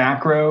your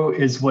macro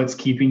is what's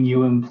keeping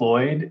you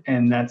employed,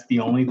 and that's the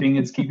only thing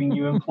that's keeping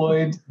you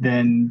employed,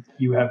 then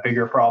you have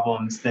bigger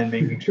problems than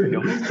making sure you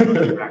don't lose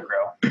your macro.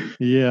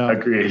 Yeah.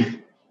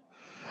 Agreed.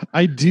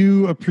 I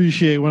do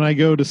appreciate when I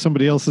go to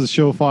somebody else's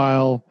show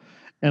file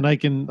and I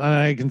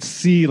can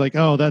see like,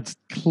 oh, that's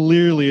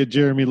clearly a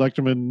Jeremy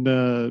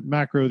Lechterman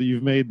macro that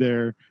you've made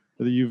there,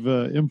 that you've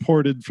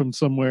imported from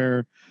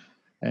somewhere.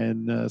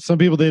 And some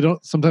people,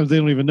 sometimes they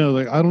don't even know.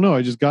 Like, I don't know,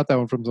 I just got that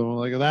one from someone.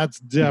 Like, that's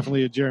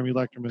definitely a Jeremy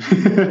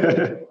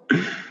Lechterman.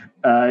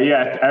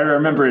 Yeah, I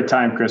remember a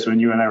time, Chris, when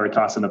you and I were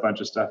tossing a bunch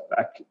of stuff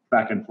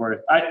back and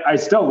forth. I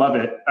still love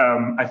it.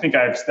 I think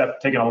I've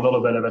taken a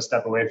little bit of a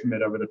step away from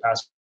it over the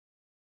past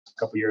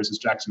couple of years, as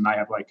Jackson and I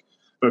have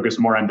focused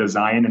more on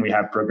design and we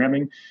have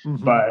programming.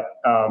 Mm-hmm. But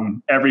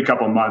every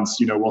couple of months,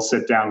 we'll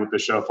sit down with the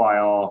show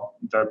file,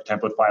 the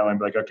template file, and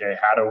be like, okay,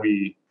 how do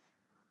we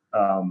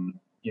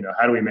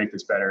how do we make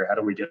this better? How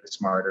do we get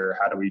smarter?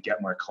 How do we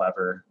get more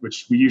clever?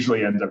 Which we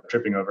usually end up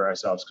tripping over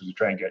ourselves because we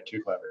try and get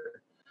too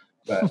clever.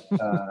 But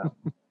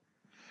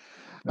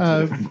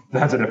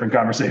that's a different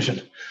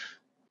conversation.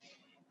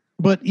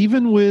 But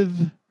even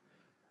with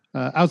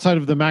outside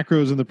of the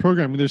macros and the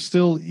programming, there's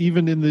still,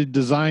 even in the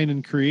design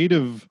and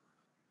creative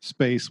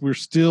space, we're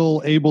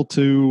still able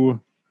to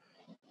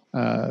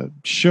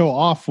show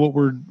off what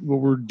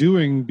we're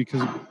doing,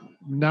 because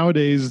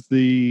nowadays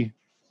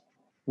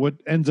what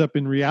ends up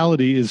in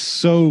reality is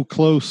so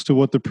close to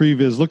what the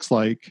previs looks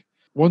like.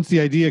 Once the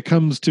idea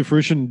comes to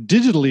fruition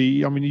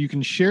digitally, I mean, you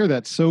can share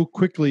that so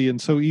quickly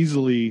and so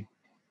easily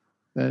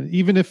that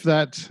even if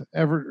that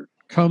ever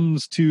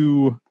comes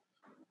to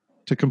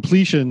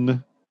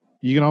completion,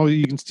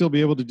 you can still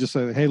be able to just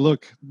say, hey,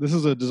 look, this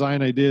is a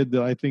design I did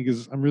that I think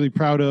I'm really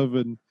proud of,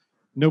 and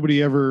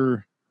nobody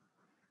ever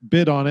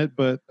bid on it,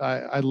 but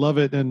I love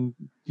it, and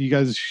you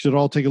guys should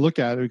all take a look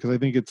at it because I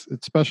think it's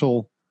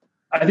special.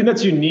 I think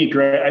that's unique,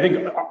 right? I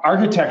think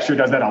architecture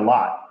does that a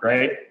lot,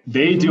 right?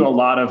 They do a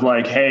lot of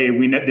like, hey,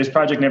 this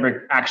project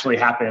never actually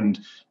happened,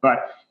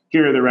 but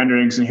here are the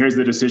renderings and here's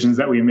the decisions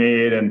that we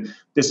made, and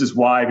this is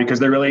why, because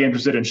they're really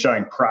interested in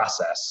showing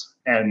process.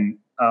 And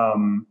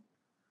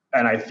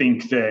I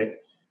think that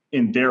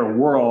in their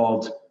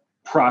world,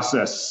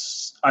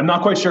 process, I'm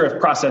not quite sure if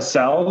process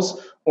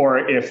sells or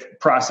if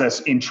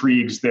process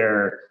intrigues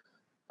their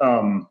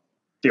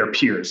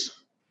peers.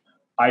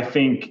 I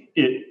think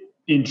it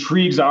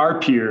intrigues our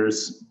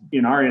peers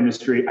in our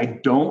industry. I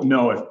don't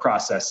know if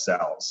process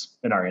sells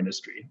in our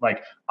industry.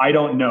 Like, I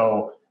don't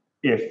know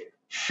if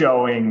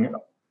showing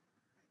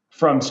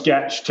from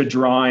sketch to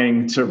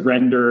drawing to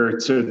render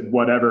to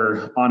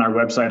whatever on our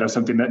website of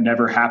something that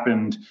never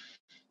happened,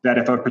 that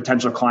if a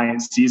potential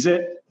client sees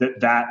it,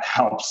 that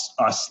helps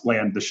us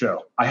land the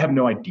show. I have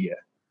no idea.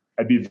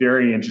 I'd be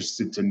very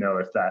interested to know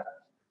if that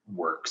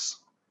works.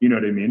 You know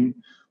what I mean?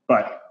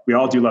 But we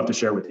all do love to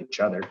share with each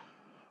other.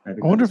 I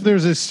wonder if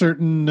there's a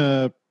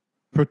certain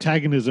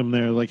protagonism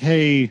there. Like,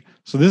 hey,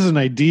 so this is an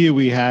idea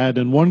we had,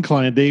 and one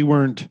client, they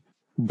weren't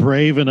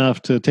brave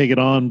enough to take it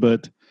on,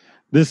 but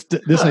this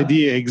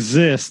idea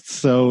exists.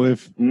 So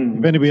if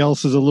anybody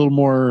else is a little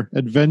more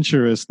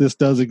adventurous, this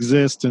does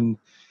exist, and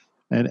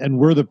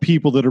we're the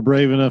people that are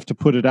brave enough to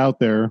put it out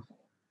there.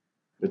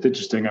 It's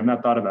interesting. I've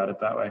not thought about it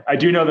that way. I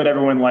do know that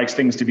everyone likes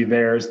things to be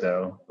theirs,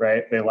 though,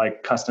 right? They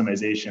like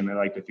customization. They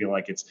like to feel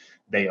like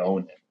they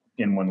own it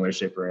in one way,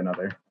 shape, or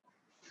another.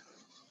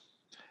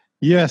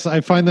 Yes, I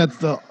find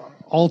that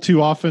all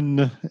too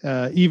often,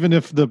 even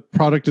if the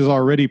product is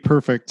already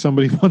perfect,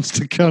 somebody wants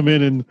to come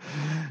in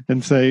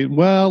and say,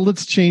 well,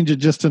 let's change it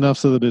just enough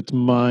so that it's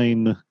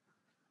mine.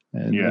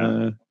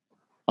 And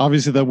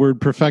obviously that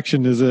word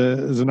perfection is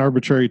an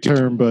arbitrary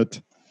term,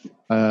 but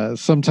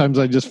sometimes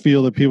I just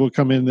feel that people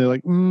come in, they're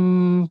like,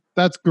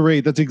 that's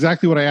great. That's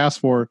exactly what I asked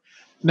for.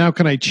 Now,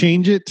 can I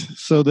change it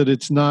so that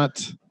it's not,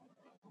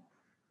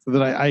 so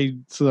that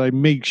I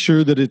make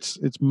sure that it's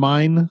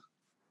mine?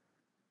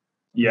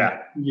 Yeah.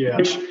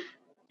 Which,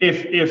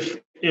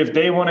 if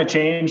they want to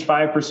change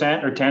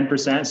 5% or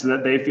 10% so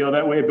that they feel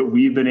that way, but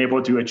we've been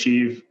able to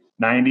achieve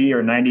 90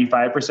 or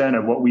 95%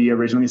 of what we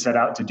originally set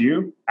out to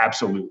do,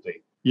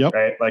 absolutely. Yep.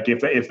 Right. Like if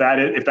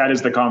that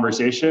is the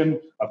conversation,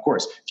 of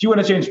course. If you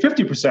want to change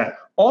 50%,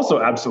 also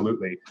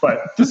absolutely. But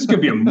this is going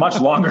to be a much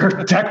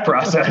longer tech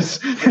process.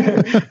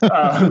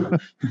 But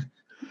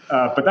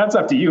that's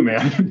up to you,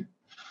 man.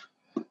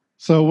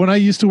 So when I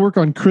used to work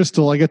on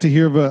Crystal, I got to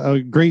hear of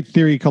a great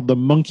theory called the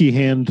monkey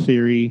hand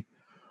theory,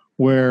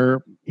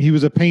 where he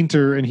was a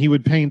painter and he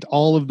would paint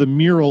all of the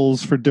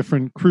murals for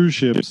different cruise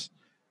ships.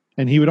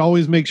 And he would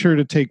always make sure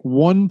to take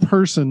one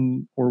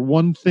person or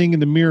one thing in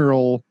the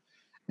mural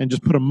and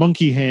just put a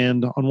monkey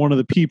hand on one of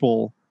the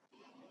people,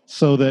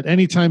 so that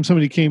anytime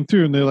somebody came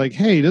through and they're like,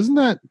 hey, doesn't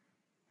that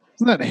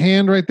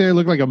hand right there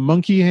look like a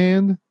monkey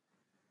hand?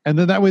 And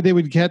then that way they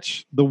would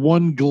catch the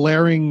one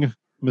glaring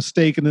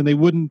mistake, and then they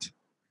wouldn't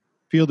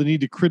feel the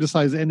need to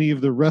criticize any of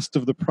the rest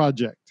of the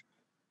project.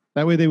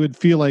 That way they would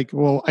feel like,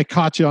 well, I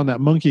caught you on that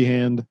monkey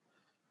hand.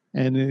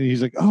 And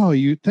he's like, oh,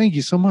 thank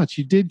you so much.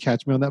 You did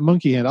catch me on that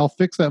monkey hand. I'll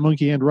fix that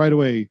monkey hand right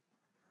away.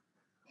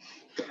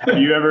 Have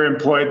you ever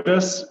employed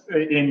this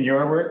in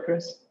your work,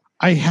 Chris?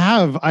 I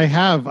have.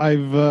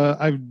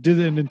 I've did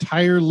an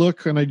entire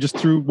look, and I just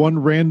threw one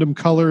random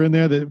color in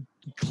there that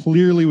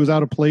clearly was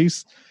out of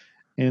place,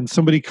 and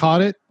somebody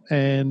caught it,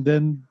 and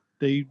then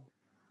they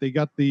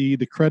got the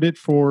credit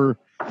for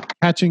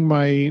catching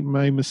my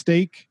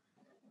mistake,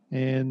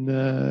 and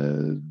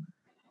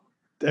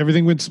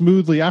everything went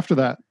smoothly after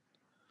that.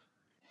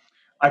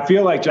 I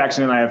feel like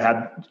Jackson and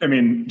I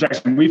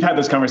Jackson, we've had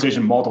this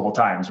conversation multiple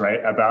times,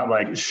 right? About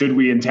like, should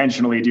we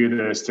intentionally do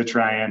this to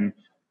try and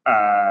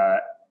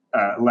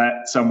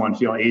let someone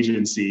feel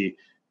agency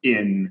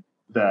in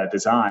the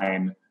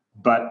design?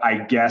 But I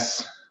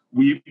guess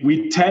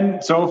we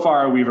tend, so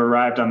far we've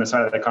arrived on the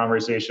side of the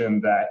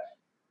conversation that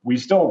we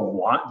still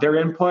want their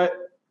input.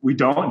 We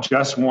don't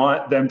just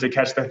want them to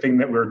catch the thing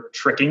that we're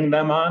tricking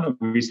them on.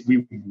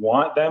 We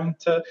want them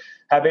to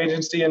have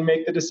agency and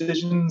make the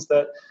decisions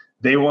that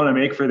they want to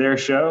make for their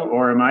show,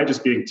 or am I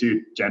just being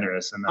too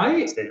generous in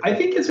that statement? I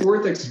think it's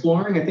worth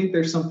exploring. I think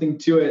there's something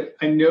to it.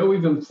 I know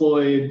we've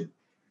employed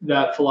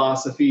that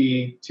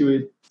philosophy to a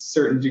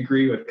certain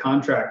degree with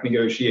contract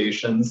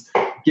negotiations.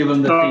 Give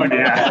them the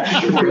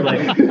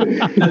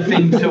the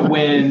thing to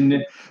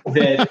win.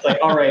 That like,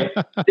 all right,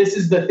 this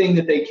is the thing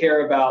that they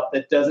care about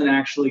that doesn't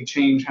actually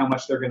change how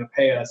much they're going to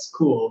pay us.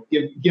 Cool.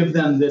 Give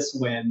them this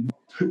win,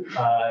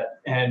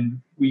 and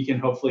we can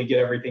hopefully get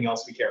everything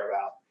else we care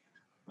about.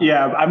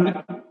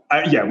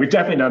 Yeah, we've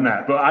definitely done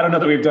that, but I don't know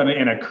that we've done it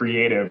in a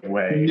creative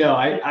way. No,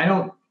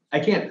 I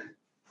can't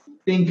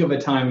think of a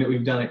time that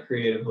we've done it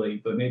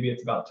creatively, but maybe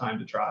it's about time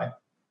to try.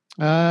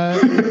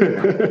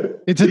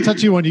 It's a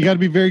touchy one. You got to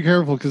be very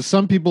careful because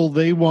some people,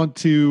 they're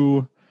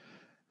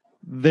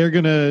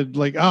going to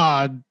like,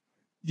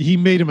 he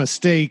made a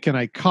mistake and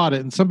I caught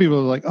it. And some people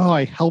are like,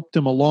 I helped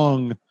him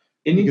along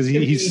because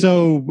he's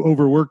so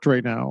overworked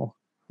right now.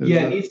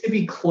 It needs to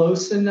be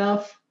close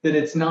enough that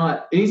it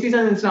needs to be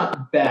something that's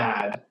not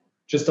bad,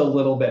 just a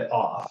little bit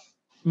off.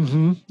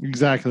 Mm-hmm.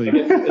 Exactly.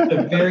 It's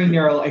a very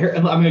narrow.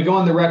 I'm going to go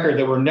on the record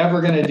that we're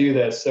never going to do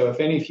this. So if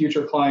any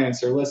future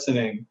clients are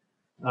listening,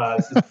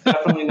 this is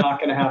definitely not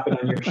going to happen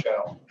on your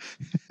show.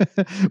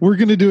 We're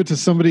going to do it to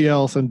somebody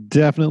else and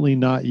definitely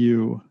not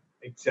you.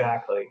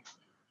 Exactly.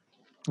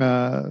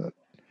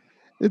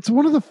 It's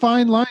one of the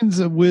fine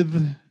lines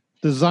with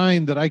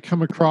design that I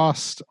come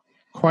across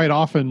quite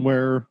often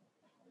where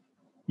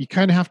you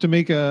kind of have to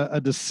make a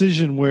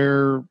decision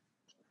where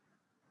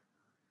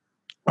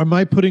am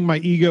I putting my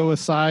ego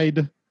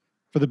aside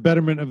for the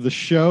betterment of the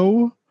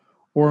show,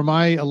 or am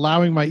I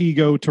allowing my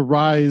ego to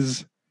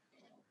rise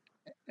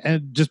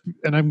and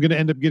I'm going to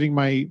end up getting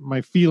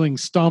my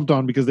feelings stomped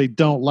on because they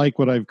don't like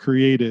what I've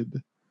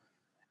created.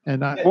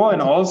 And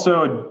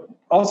also,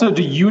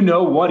 do you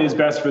know what is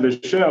best for the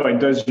show?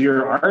 And does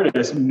your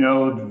artist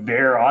know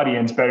their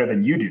audience better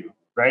than you do?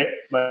 Right?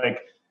 Like,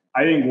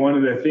 I think one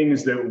of the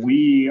things that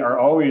we are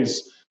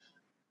always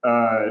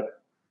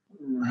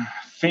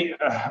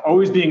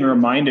being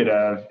reminded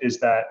of is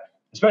that,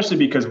 especially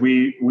because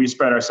we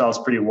spread ourselves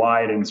pretty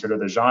wide in sort of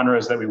the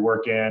genres that we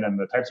work in and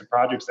the types of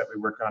projects that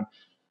we work on,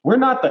 we're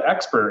not the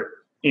expert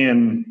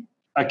in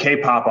a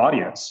K-pop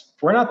audience.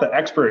 We're not the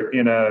expert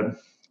in a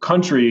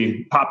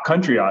pop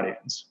country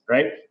audience,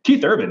 right?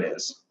 Keith Urban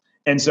is.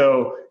 And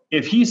so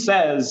if he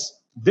says,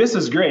 this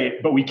is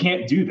great, but we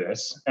can't do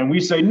this, and we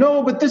say,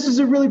 no, but this is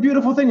a really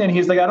beautiful thing, and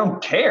he's like, I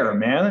don't care,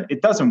 man.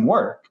 It doesn't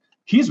work.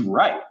 He's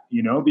right,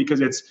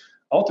 because it's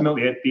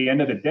ultimately, at the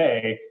end of the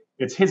day,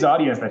 it's his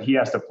audience that he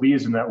has to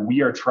please and that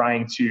we are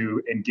trying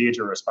to engage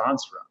a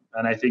response from.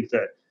 And I think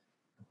that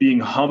being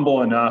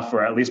humble enough,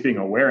 or at least being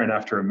aware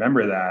enough to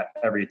remember that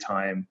every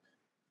time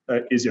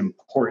is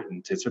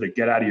important, to sort of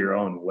get out of your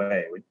own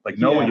way. Like,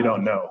 know what you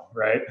don't know,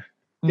 right?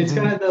 It's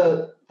kind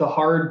of the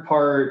hard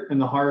part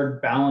and the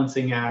hard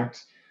balancing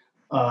act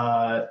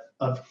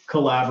of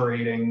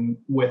collaborating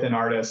with an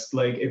artist.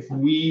 Like, if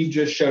we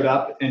just showed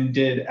up and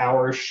did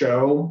our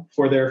show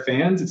for their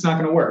fans, it's not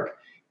going to work.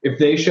 If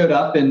they showed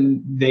up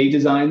and they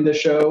designed the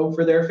show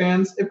for their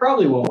fans, it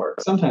probably won't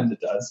work. Sometimes it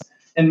does.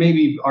 And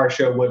maybe our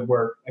show would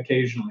work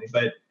occasionally,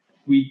 but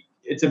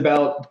it's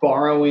about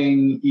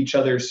borrowing each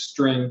other's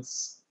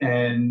strengths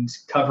and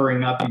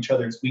covering up each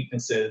other's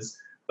weaknesses.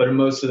 But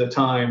most of the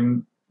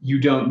time, you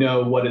don't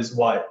know what is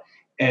what.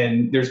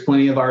 And there's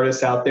plenty of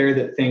artists out there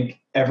that think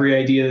every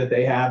idea that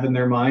they have in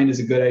their mind is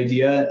a good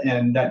idea,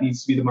 and that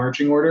needs to be the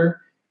marching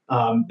order.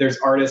 There's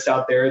artists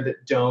out there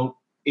that don't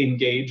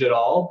engage at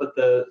all, but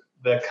the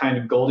kind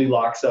of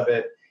Goldilocks of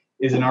it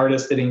is an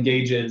artist that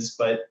engages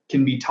but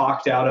can be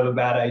talked out of a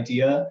bad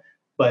idea,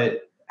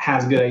 but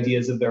has good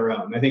ideas of their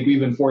own. I think we've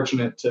been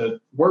fortunate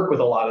to work with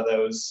a lot of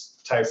those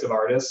types of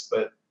artists,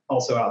 but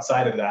also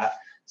outside of that,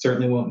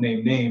 certainly won't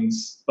name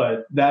names,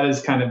 but that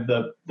is kind of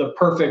the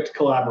perfect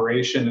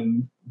collaboration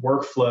and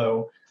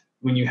workflow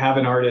when you have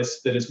an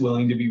artist that is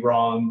willing to be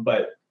wrong,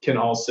 but can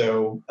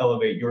also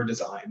elevate your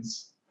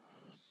designs.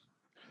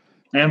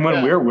 And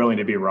when we're willing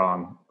to be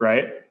wrong,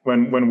 right?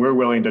 When we're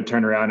willing to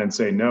turn around and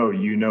say, no,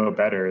 you know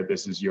better,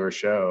 this is your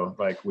show.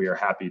 Like, we are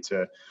happy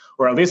to,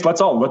 or at least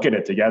let's all look at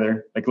it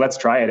together. Like, let's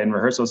try it in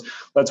rehearsals.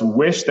 Let's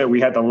wish that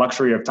we had the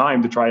luxury of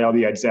time to try all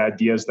the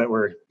ideas that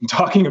we're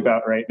talking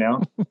about right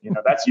now.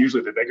 That's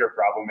usually the bigger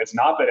problem. It's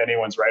not that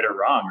anyone's right or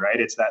wrong, right?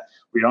 It's that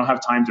we don't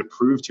have time to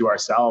prove to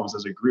ourselves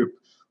as a group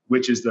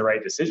which is the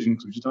right decision,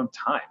 because we just don't have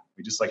time.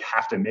 We just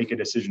have to make a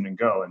decision and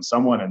go, and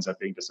someone ends up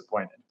being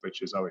disappointed,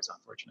 which is always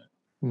unfortunate.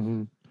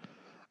 Mm-hmm.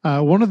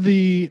 One of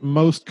the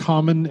most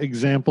common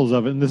examples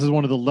of it, and this is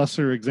one of the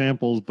lesser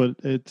examples, but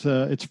it's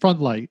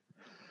Frontlight,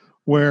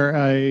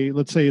 where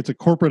let's say it's a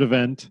corporate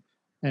event,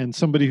 and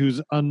somebody who's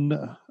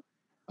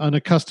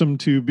unaccustomed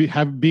to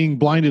being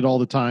blinded all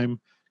the time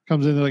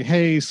comes in. They're like,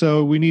 "Hey,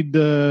 so we need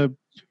to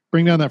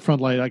bring down that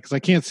front light because I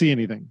can't see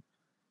anything."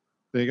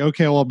 They go,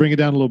 "Okay, well, I'll bring it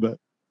down a little bit.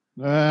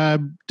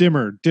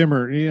 Dimmer.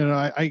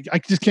 I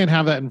just can't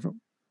have that."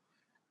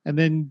 And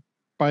then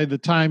by the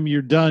time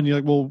you're done, you're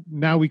like, well,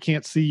 now we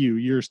can't see you.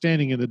 You're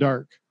standing in the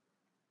dark.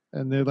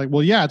 And they're like,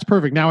 well, yeah, it's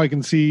perfect. Now I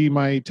can see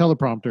my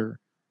teleprompter.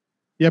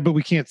 Yeah, but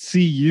we can't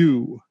see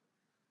you.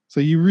 So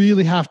you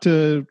really have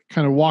to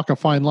kind of walk a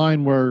fine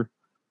line where,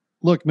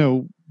 look,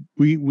 no,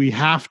 we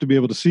have to be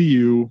able to see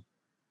you,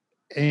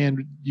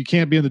 and you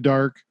can't be in the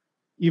dark,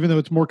 even though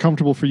it's more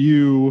comfortable for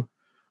you.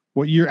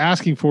 What you're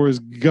asking for is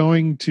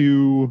going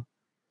to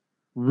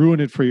ruin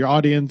it for your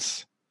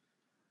audience.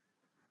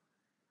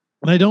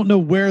 And I don't know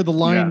where the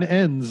line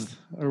ends,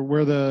 or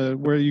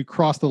where you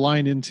cross the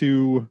line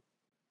into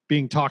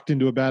being talked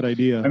into a bad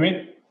idea. I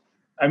mean,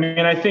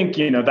 I think,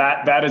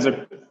 that is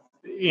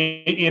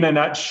in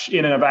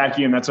a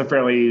vacuum, that's a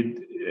fairly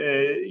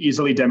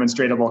easily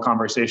demonstratable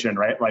conversation,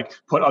 right? Like,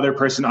 put other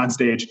person on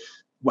stage,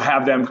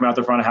 have them come out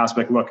the front of the house,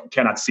 like, look,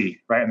 cannot see,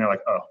 right? And they're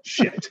like, oh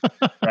shit,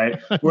 right?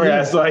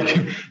 Whereas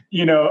a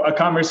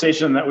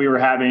conversation that we were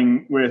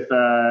having with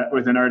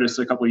an artist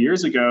a couple of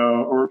years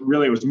ago, or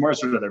really it was more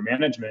sort of their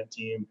management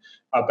team,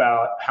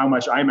 about how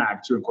much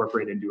IMAG to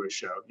incorporate into a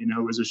show.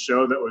 It was a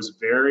show that was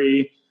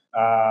very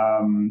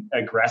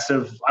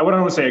aggressive. I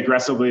wouldn't want to say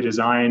aggressively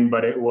designed,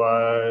 but it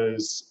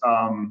was,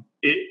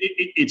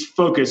 its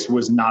focus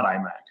was not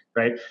IMAG,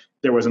 right?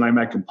 There was an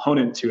IMAG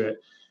component to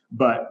it.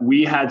 But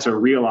we had to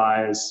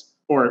realize,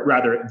 or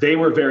rather, they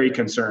were very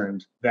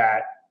concerned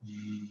that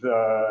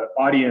the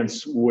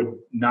audience would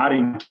not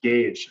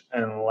engage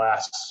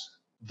unless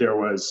there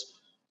was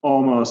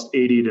almost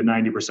 80 to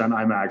 90%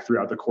 IMAG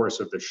throughout the course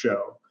of the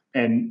show.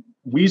 And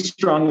we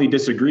strongly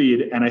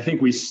disagreed, and I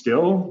think we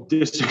still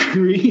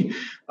disagree.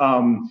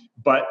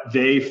 But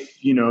they,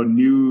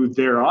 knew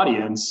their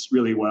audience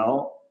really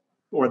well,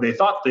 or they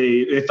thought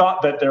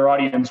that their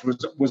audience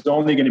was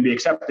only going to be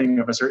accepting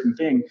of a certain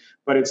thing.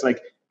 But it's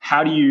like,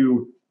 how do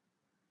you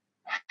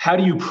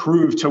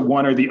prove to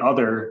one or the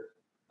other?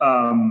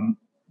 How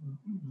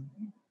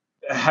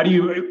do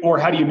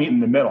you meet in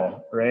the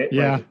middle, right?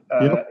 Yeah.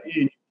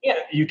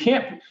 You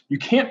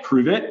can't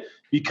prove it,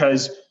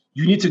 because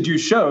you need to do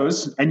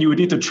shows, and you would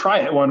need to try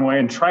it one way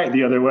and try it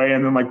the other way,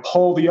 and then like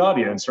poll the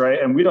audience,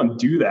 right? And we don't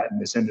do that in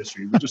this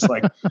industry. We just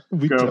like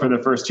go for the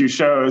first 2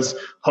 shows,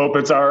 hope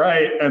it's all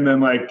right, and then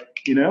and like,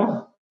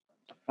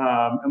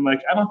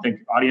 I don't think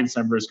audience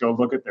members go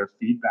look at their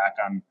feedback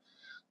on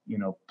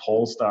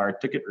Polestar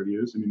ticket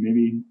reviews. I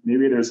mean,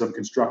 maybe there's some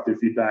constructive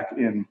feedback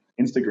in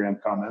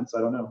Instagram comments. I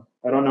don't know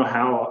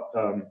how.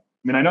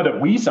 I know that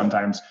we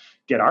sometimes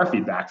get our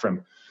feedback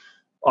from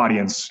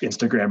audience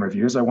Instagram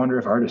reviews. I wonder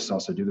if artists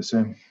also do the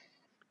same.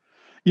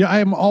 Yeah, I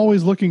am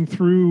always looking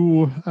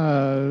through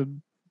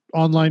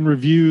online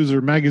reviews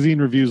or magazine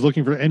reviews,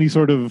 looking for any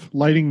sort of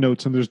lighting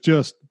notes, and there's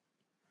just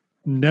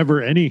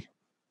never any.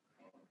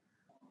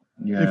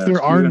 Yeah, if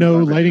there are no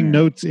lighting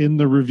notes in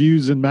the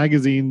reviews and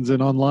magazines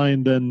and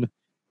online, then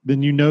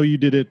you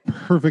did it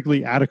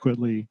perfectly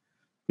adequately.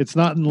 It's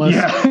not unless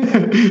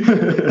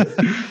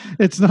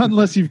it's not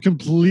unless you've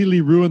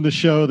completely ruined the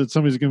show that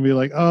somebody's going to be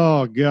like,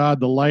 "Oh God,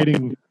 the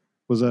lighting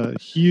was a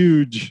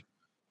huge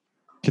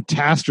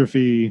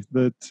catastrophe."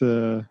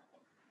 That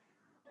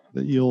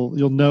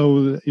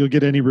you'll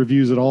get any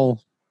reviews at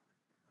all.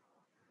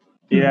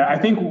 Yeah, I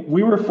think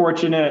we were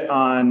fortunate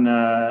on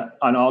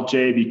Alt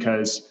J,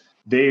 because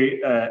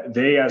they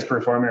as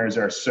performers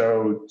are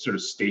so sort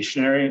of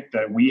stationary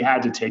that we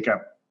had to take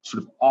up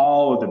sort of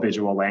all of the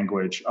visual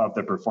language of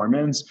the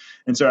performance.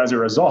 And so as a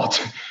result,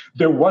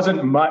 there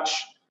wasn't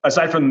much,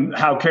 aside from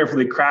how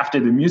carefully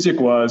crafted the music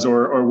was,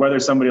 or whether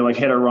somebody like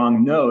hit a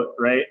wrong note,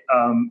 right?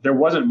 There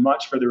wasn't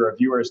much for the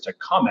reviewers to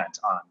comment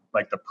on,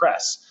 like the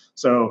press.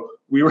 So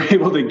we were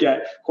able to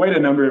get quite a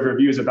number of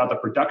reviews about the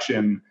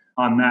production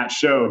on that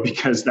show,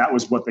 because that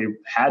was what they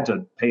had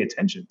to pay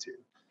attention to.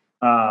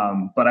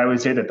 But I would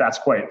say that that's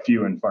quite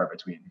few and far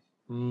between.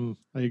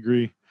 I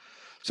agree.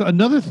 So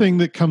another thing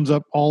that comes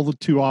up all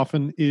too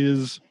often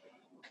is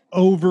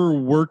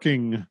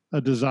overworking a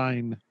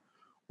design,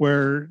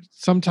 where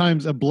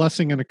sometimes a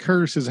blessing and a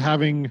curse is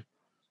having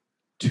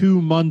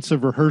 2 months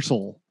of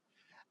rehearsal.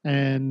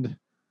 And,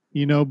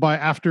 by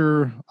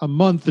after a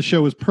month, the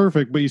show is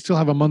perfect, but you still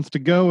have a month to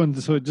go.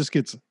 And so it just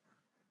gets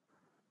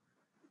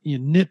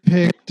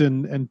nitpicked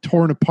and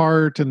torn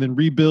apart and then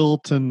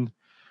rebuilt. And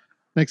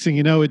next thing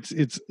you know, it's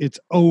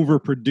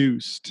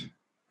overproduced.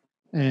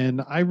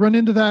 And I run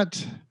into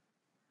that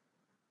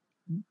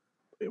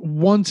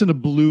once in a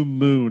blue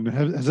moon.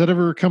 Has that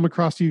ever come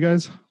across to you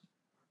guys?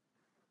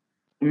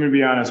 I'm going to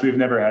be honest, we've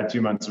never had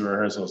 2 months of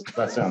rehearsals.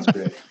 That sounds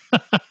great.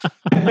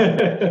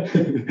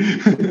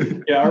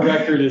 Yeah, our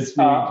record is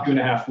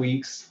 2.5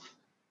 weeks.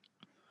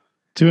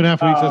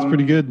 2.5 weeks, that's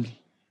pretty good.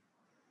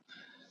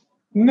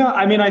 No,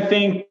 I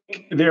think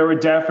there were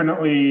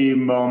definitely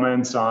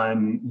moments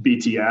on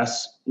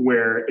BTS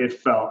where it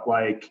felt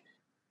like,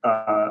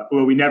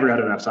 we never had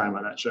enough time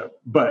on that show.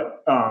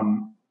 But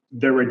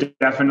there were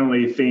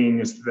definitely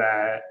things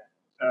that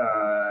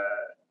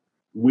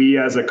we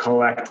as a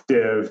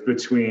collective,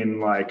 between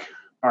like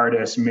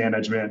artists,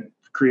 management,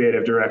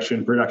 creative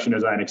direction, production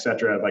design,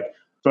 etc., like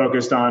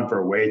focused on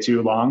for way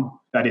too long,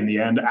 that in the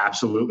end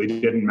absolutely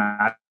didn't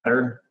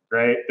matter,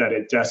 right? That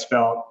it just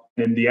felt,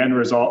 and the end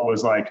result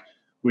was like,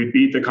 we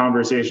beat the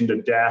conversation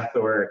to death,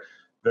 or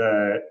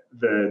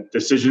the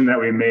decision that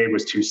we made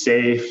was too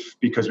safe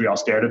because we all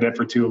stared at it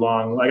for too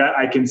long. Like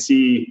I can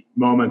see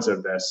moments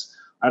of this.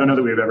 I don't know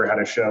that we've ever had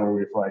a show where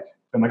we've like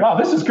been like, oh,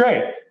 this is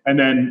great, and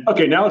then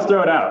okay, now let's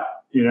throw it out,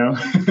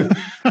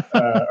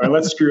 or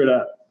let's screw it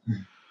up.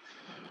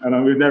 I don't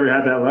know. We've never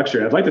had that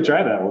luxury. I'd like to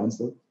try that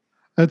once.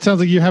 That sounds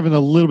like you're having a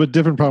little bit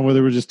different problem where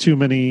there were just too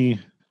many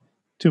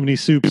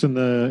soups in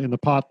the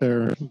pot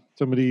there.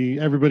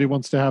 Everybody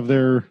wants to have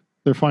their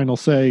final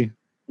say.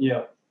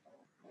 Yeah.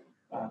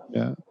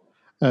 Yeah.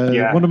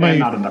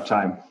 Not enough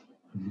time.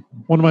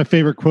 One of my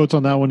favorite quotes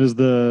on that one is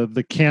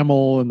the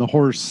camel and the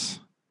horse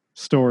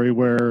story,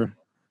 where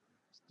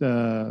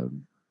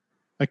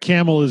a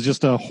camel is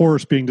just a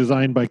horse being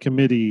designed by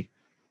committee,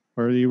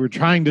 or you were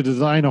trying to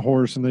design a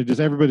horse and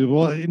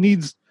it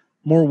needs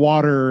more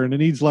water and it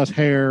needs less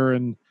hair,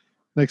 and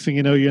next thing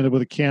you know, you end up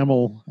with a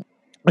camel.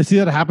 I see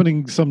that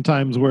happening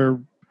sometimes where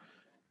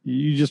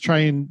you just try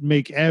and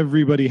make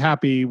everybody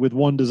happy with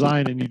one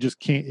design and it just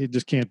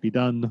can't be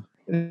done.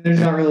 There's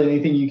not really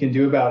anything you can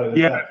do about it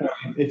at that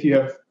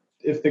point.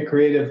 If the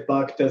creative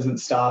buck doesn't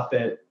stop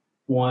at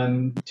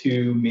 1,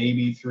 2,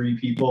 maybe 3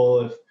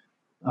 people, if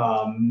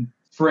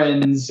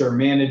friends or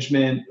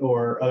management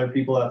or other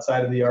people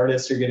outside of the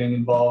artist are getting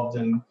involved,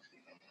 and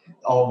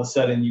all of a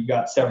sudden you've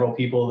got several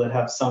people that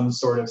have some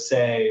sort of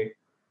say,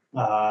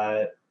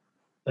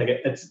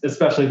 it's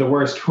especially the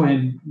worst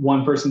when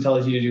one person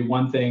tells you to do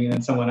one thing and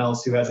then someone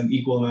else who has an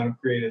equal amount of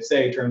creative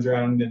say turns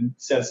around and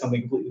says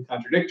something completely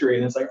contradictory.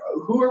 And it's like,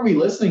 who are we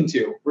listening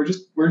to? We're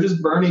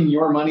just burning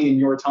your money and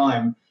your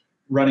time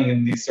running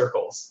in these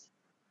circles.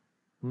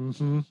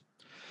 Mm-hmm.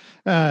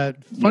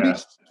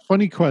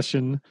 Funny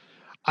question.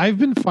 I've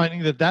been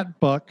finding that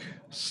buck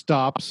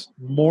stops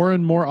more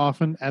and more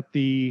often at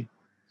the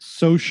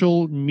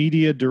social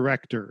media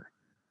director.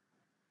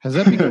 Has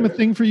that become a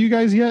thing for you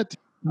guys yet?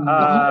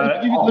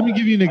 Let me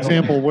give you an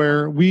example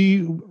where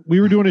we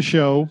were doing a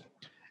show,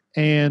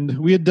 and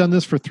we had done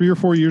this for 3 or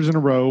 4 years in a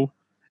row.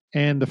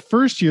 And the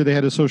first year they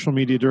had a social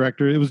media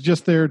director. It was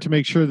just there to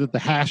make sure that the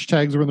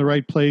hashtags were in the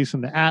right place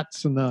and the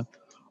ats and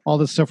all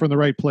this stuff were in the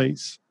right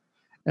place.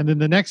 And then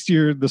the next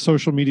year, the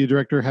social media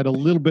director had a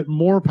little bit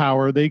more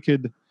power. They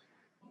came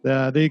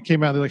out.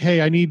 They're like, "Hey,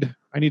 I need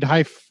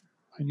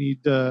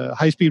high-speed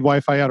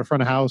Wi-Fi out of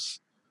front of house."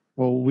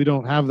 Well, we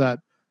don't have that.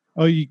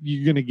 Oh,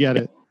 you're going to get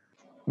it.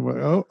 Like,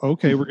 oh,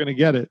 okay, we're going to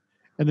get it.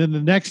 And then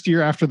the next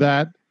year after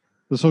that,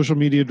 the social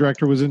media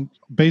director was in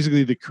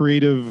basically the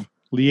creative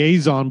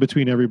liaison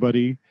between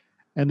everybody.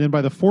 And then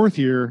by the 4th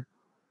year,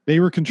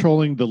 they were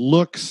controlling the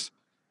looks,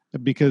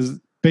 because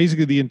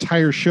basically the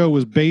entire show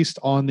was based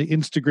on the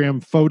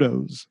Instagram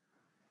photos.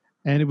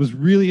 And it was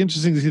really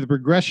interesting to see the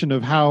progression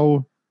of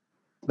how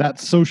that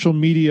social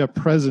media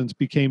presence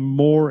became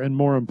more and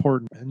more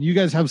important. And you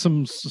guys have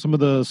some of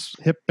the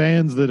hip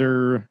bands that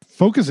are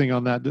focusing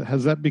on that.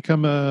 Has that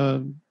become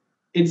a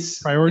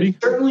priority?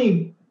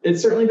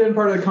 It's certainly been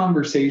part of the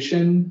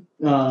conversation.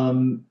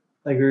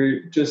 Like we were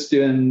just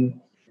doing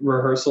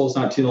rehearsals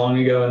not too long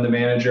ago, and the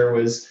manager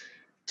was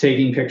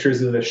taking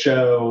pictures of the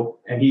show,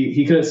 and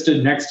he could have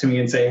stood next to me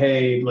and say,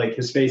 hey, like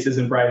his face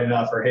isn't bright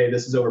enough, or hey,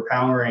 this is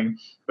overpowering.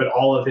 But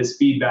all of his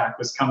feedback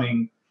was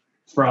coming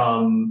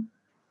from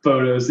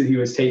photos that he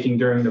was taking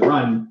during the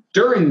run.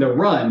 During the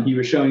run, he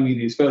was showing me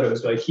these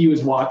photos, but he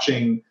was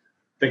watching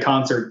the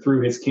concert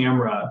through his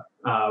camera,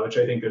 which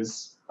I think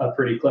is a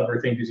pretty clever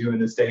thing to do in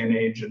this day and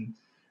age. And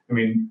I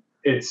mean,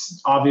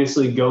 it's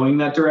obviously going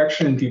that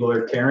direction, and people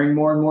are caring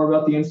more and more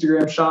about the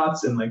Instagram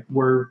shots. And like,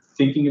 we're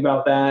thinking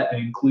about that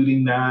and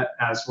including that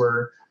as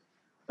we're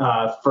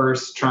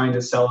first trying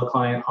to sell a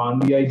client on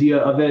the idea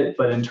of it.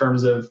 But in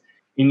terms of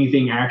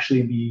anything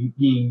actually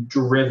being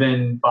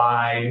driven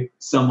by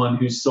someone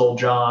whose sole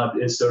job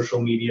is social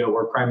media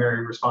or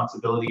primary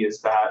responsibility is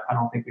that, I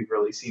don't think we've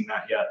really seen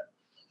that yet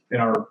in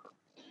our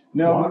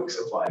walks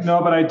of life.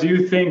 No, but I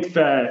do think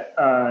that,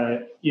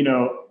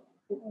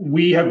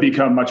 we have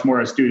become much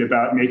more astute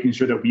about making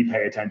sure that we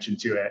pay attention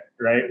to it,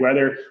 right?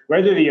 Whether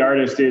the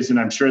artist is, and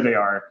I'm sure they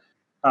are,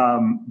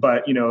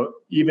 but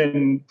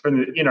even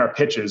in our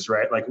pitches,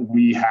 right? Like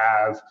we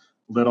have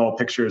little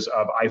pictures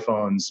of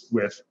iPhones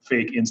with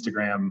fake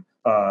Instagram,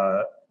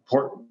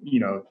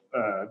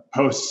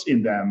 posts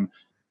in them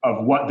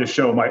of what the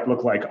show might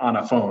look like on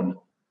a phone,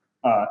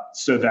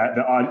 so that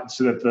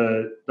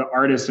the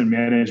artist and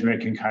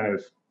management can kind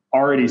of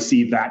already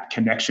see that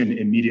connection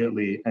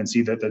immediately and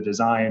see that the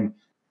design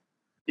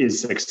is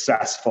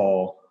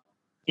successful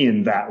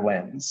in that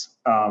lens.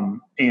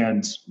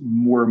 And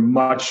we're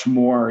much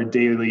more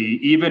daily,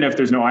 even if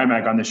there's no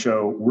iMac on the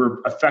show,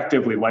 we're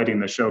effectively lighting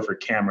the show for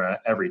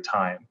camera every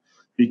time,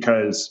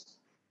 because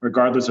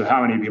regardless of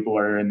how many people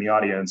are in the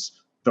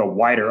audience, the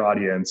wider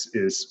audience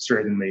is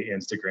certainly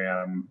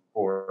Instagram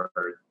or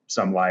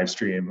some live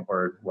stream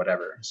or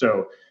whatever.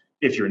 So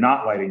if you're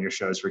not lighting your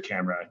shows for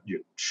camera,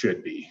 you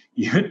should be.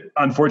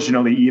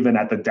 Unfortunately, even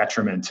at the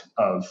detriment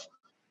of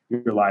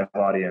your live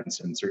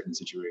audience in certain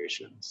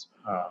situations.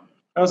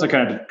 It also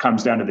kind of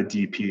comes down to the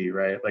DP,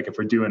 right? Like if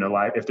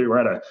we're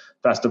at a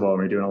festival and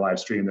we're doing a live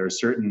stream, there are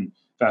certain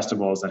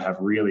festivals that have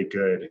really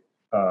good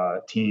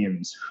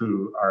teams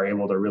who are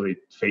able to really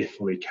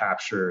faithfully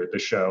capture the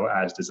show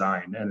as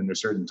designed. And then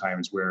there's certain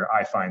times where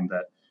I find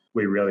that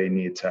we really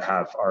need to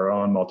have our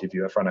own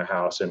multi-view at front of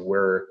house, and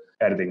we're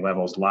editing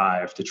levels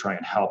live to try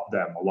and help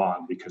them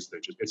along because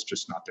it's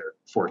just not their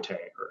forte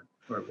or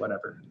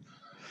whatever.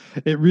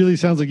 It really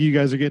sounds like you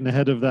guys are getting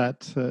ahead of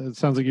that. It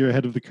sounds like you're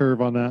ahead of the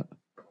curve on that.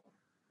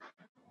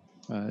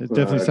 It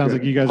definitely sounds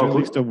like you guys are at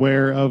least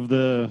aware of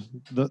the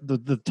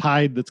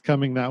tide that's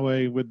coming that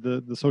way with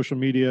the social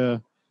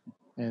media,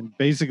 and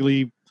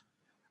basically,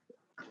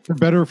 for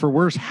better or for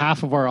worse,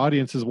 half of our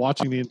audience is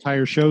watching the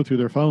entire show through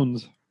their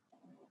phones.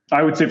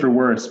 I would say for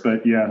worse,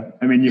 but yeah,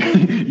 I mean,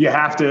 you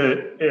have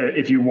to,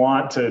 if you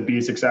want to be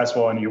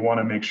successful and you want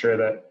to make sure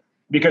that,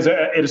 because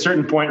at a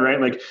certain point, right,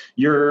 like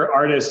your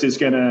artist is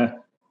going to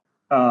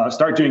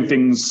start doing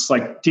things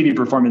like TV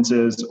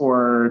performances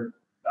or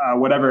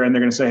whatever, and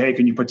they're going to say, hey,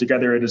 can you put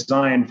together a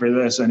design for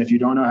this? And if you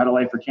don't know how to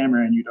light for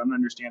camera and you don't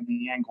understand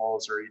the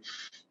angles or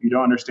you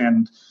don't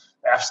understand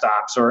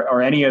f-stops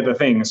or any of the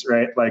things,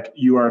 right, like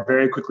you are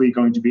very quickly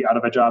going to be out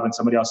of a job and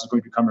somebody else is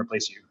going to come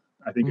replace you.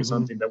 I think is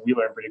something that we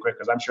learned pretty quick,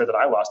 because I'm sure that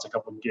I lost a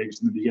couple of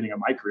gigs in the beginning of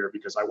my career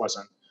because I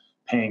wasn't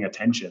paying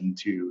attention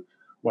to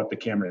what the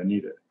camera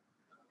needed.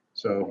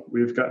 So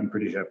we've gotten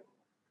pretty hip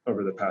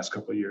over the past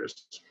couple of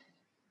years.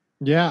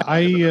 Yeah,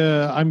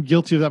 I'm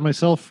guilty of that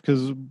myself,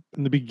 because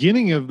in the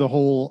beginning of the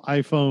whole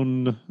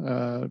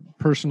iPhone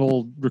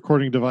personal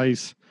recording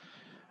device,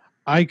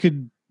 I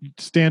could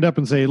stand up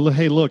and say,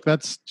 hey, look,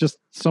 that's just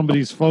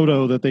somebody's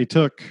photo that they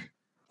took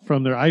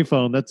from their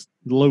iPhone. That's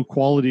low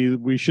quality.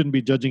 We shouldn't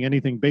be judging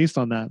anything based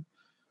on that.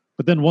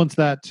 But then once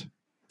that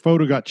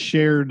photo got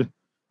shared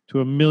to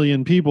 1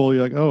 million people,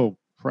 you're like, oh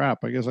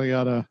crap, I guess I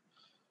gotta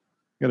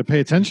pay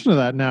attention to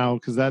that now,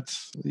 because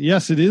that's,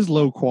 yes, it is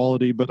low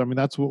quality, but I mean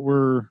that's what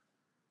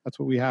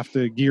we have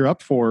to gear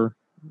up for.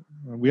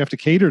 We have to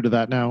cater to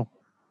that now.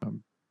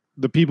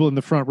 The people in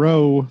the front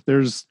row,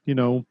 there's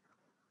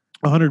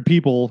 100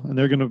 people, and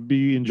they're going to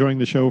be enjoying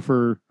the show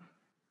for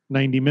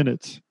 90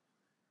 minutes.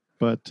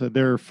 But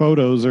their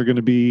photos are going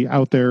to be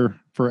out there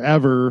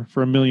forever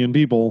for 1 million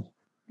people.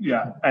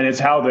 Yeah, and it's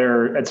how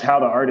the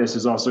artist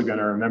is also going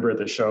to remember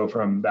the show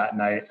from that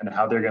night, and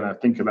how they're going to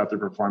think about their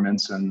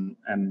performance and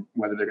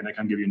whether they're going to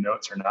come give you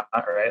notes or not.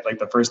 Right? Like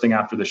the first thing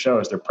after the show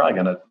is they're probably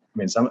going to. I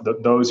mean, some of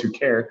those who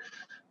care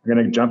are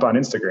going to jump on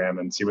Instagram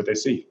and see what they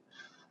see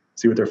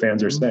what their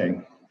fans are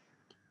saying.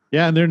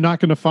 Yeah, and they're not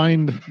going to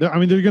find. They're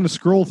going to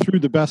scroll through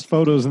the best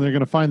photos, and they're going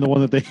to find the one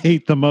that they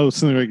hate the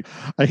most. And they're like,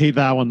 "I hate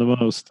that one the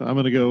most. I'm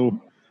going to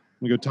go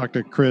talk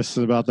to Chris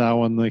about that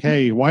one. Like,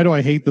 hey, why do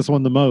I hate this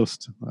one the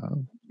most?"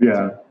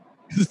 Yeah,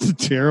 it's a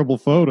terrible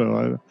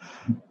photo.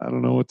 I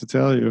don't know what to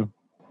tell you.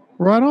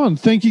 Right on.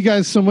 Thank you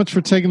guys so much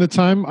for taking the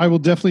time. I will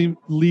definitely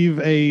leave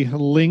a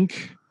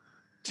link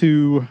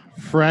to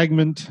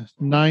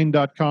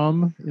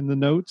fragment9.com in the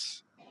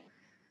notes.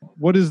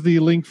 What is the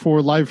link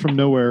for Live From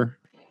Nowhere?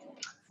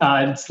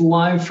 It's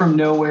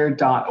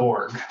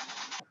livefromnowhere.org.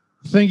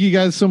 Thank you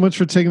guys so much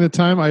for taking the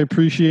time. I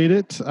appreciate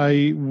it.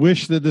 I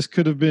wish that this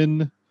could have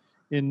been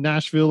in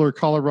Nashville or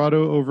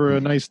Colorado over a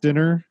nice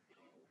dinner,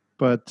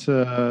 but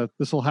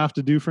this will have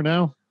to do for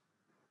now.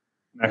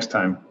 Next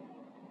time.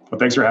 Well,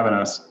 thanks for having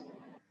us.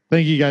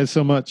 Thank you guys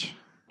so much.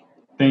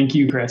 Thank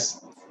you, Chris.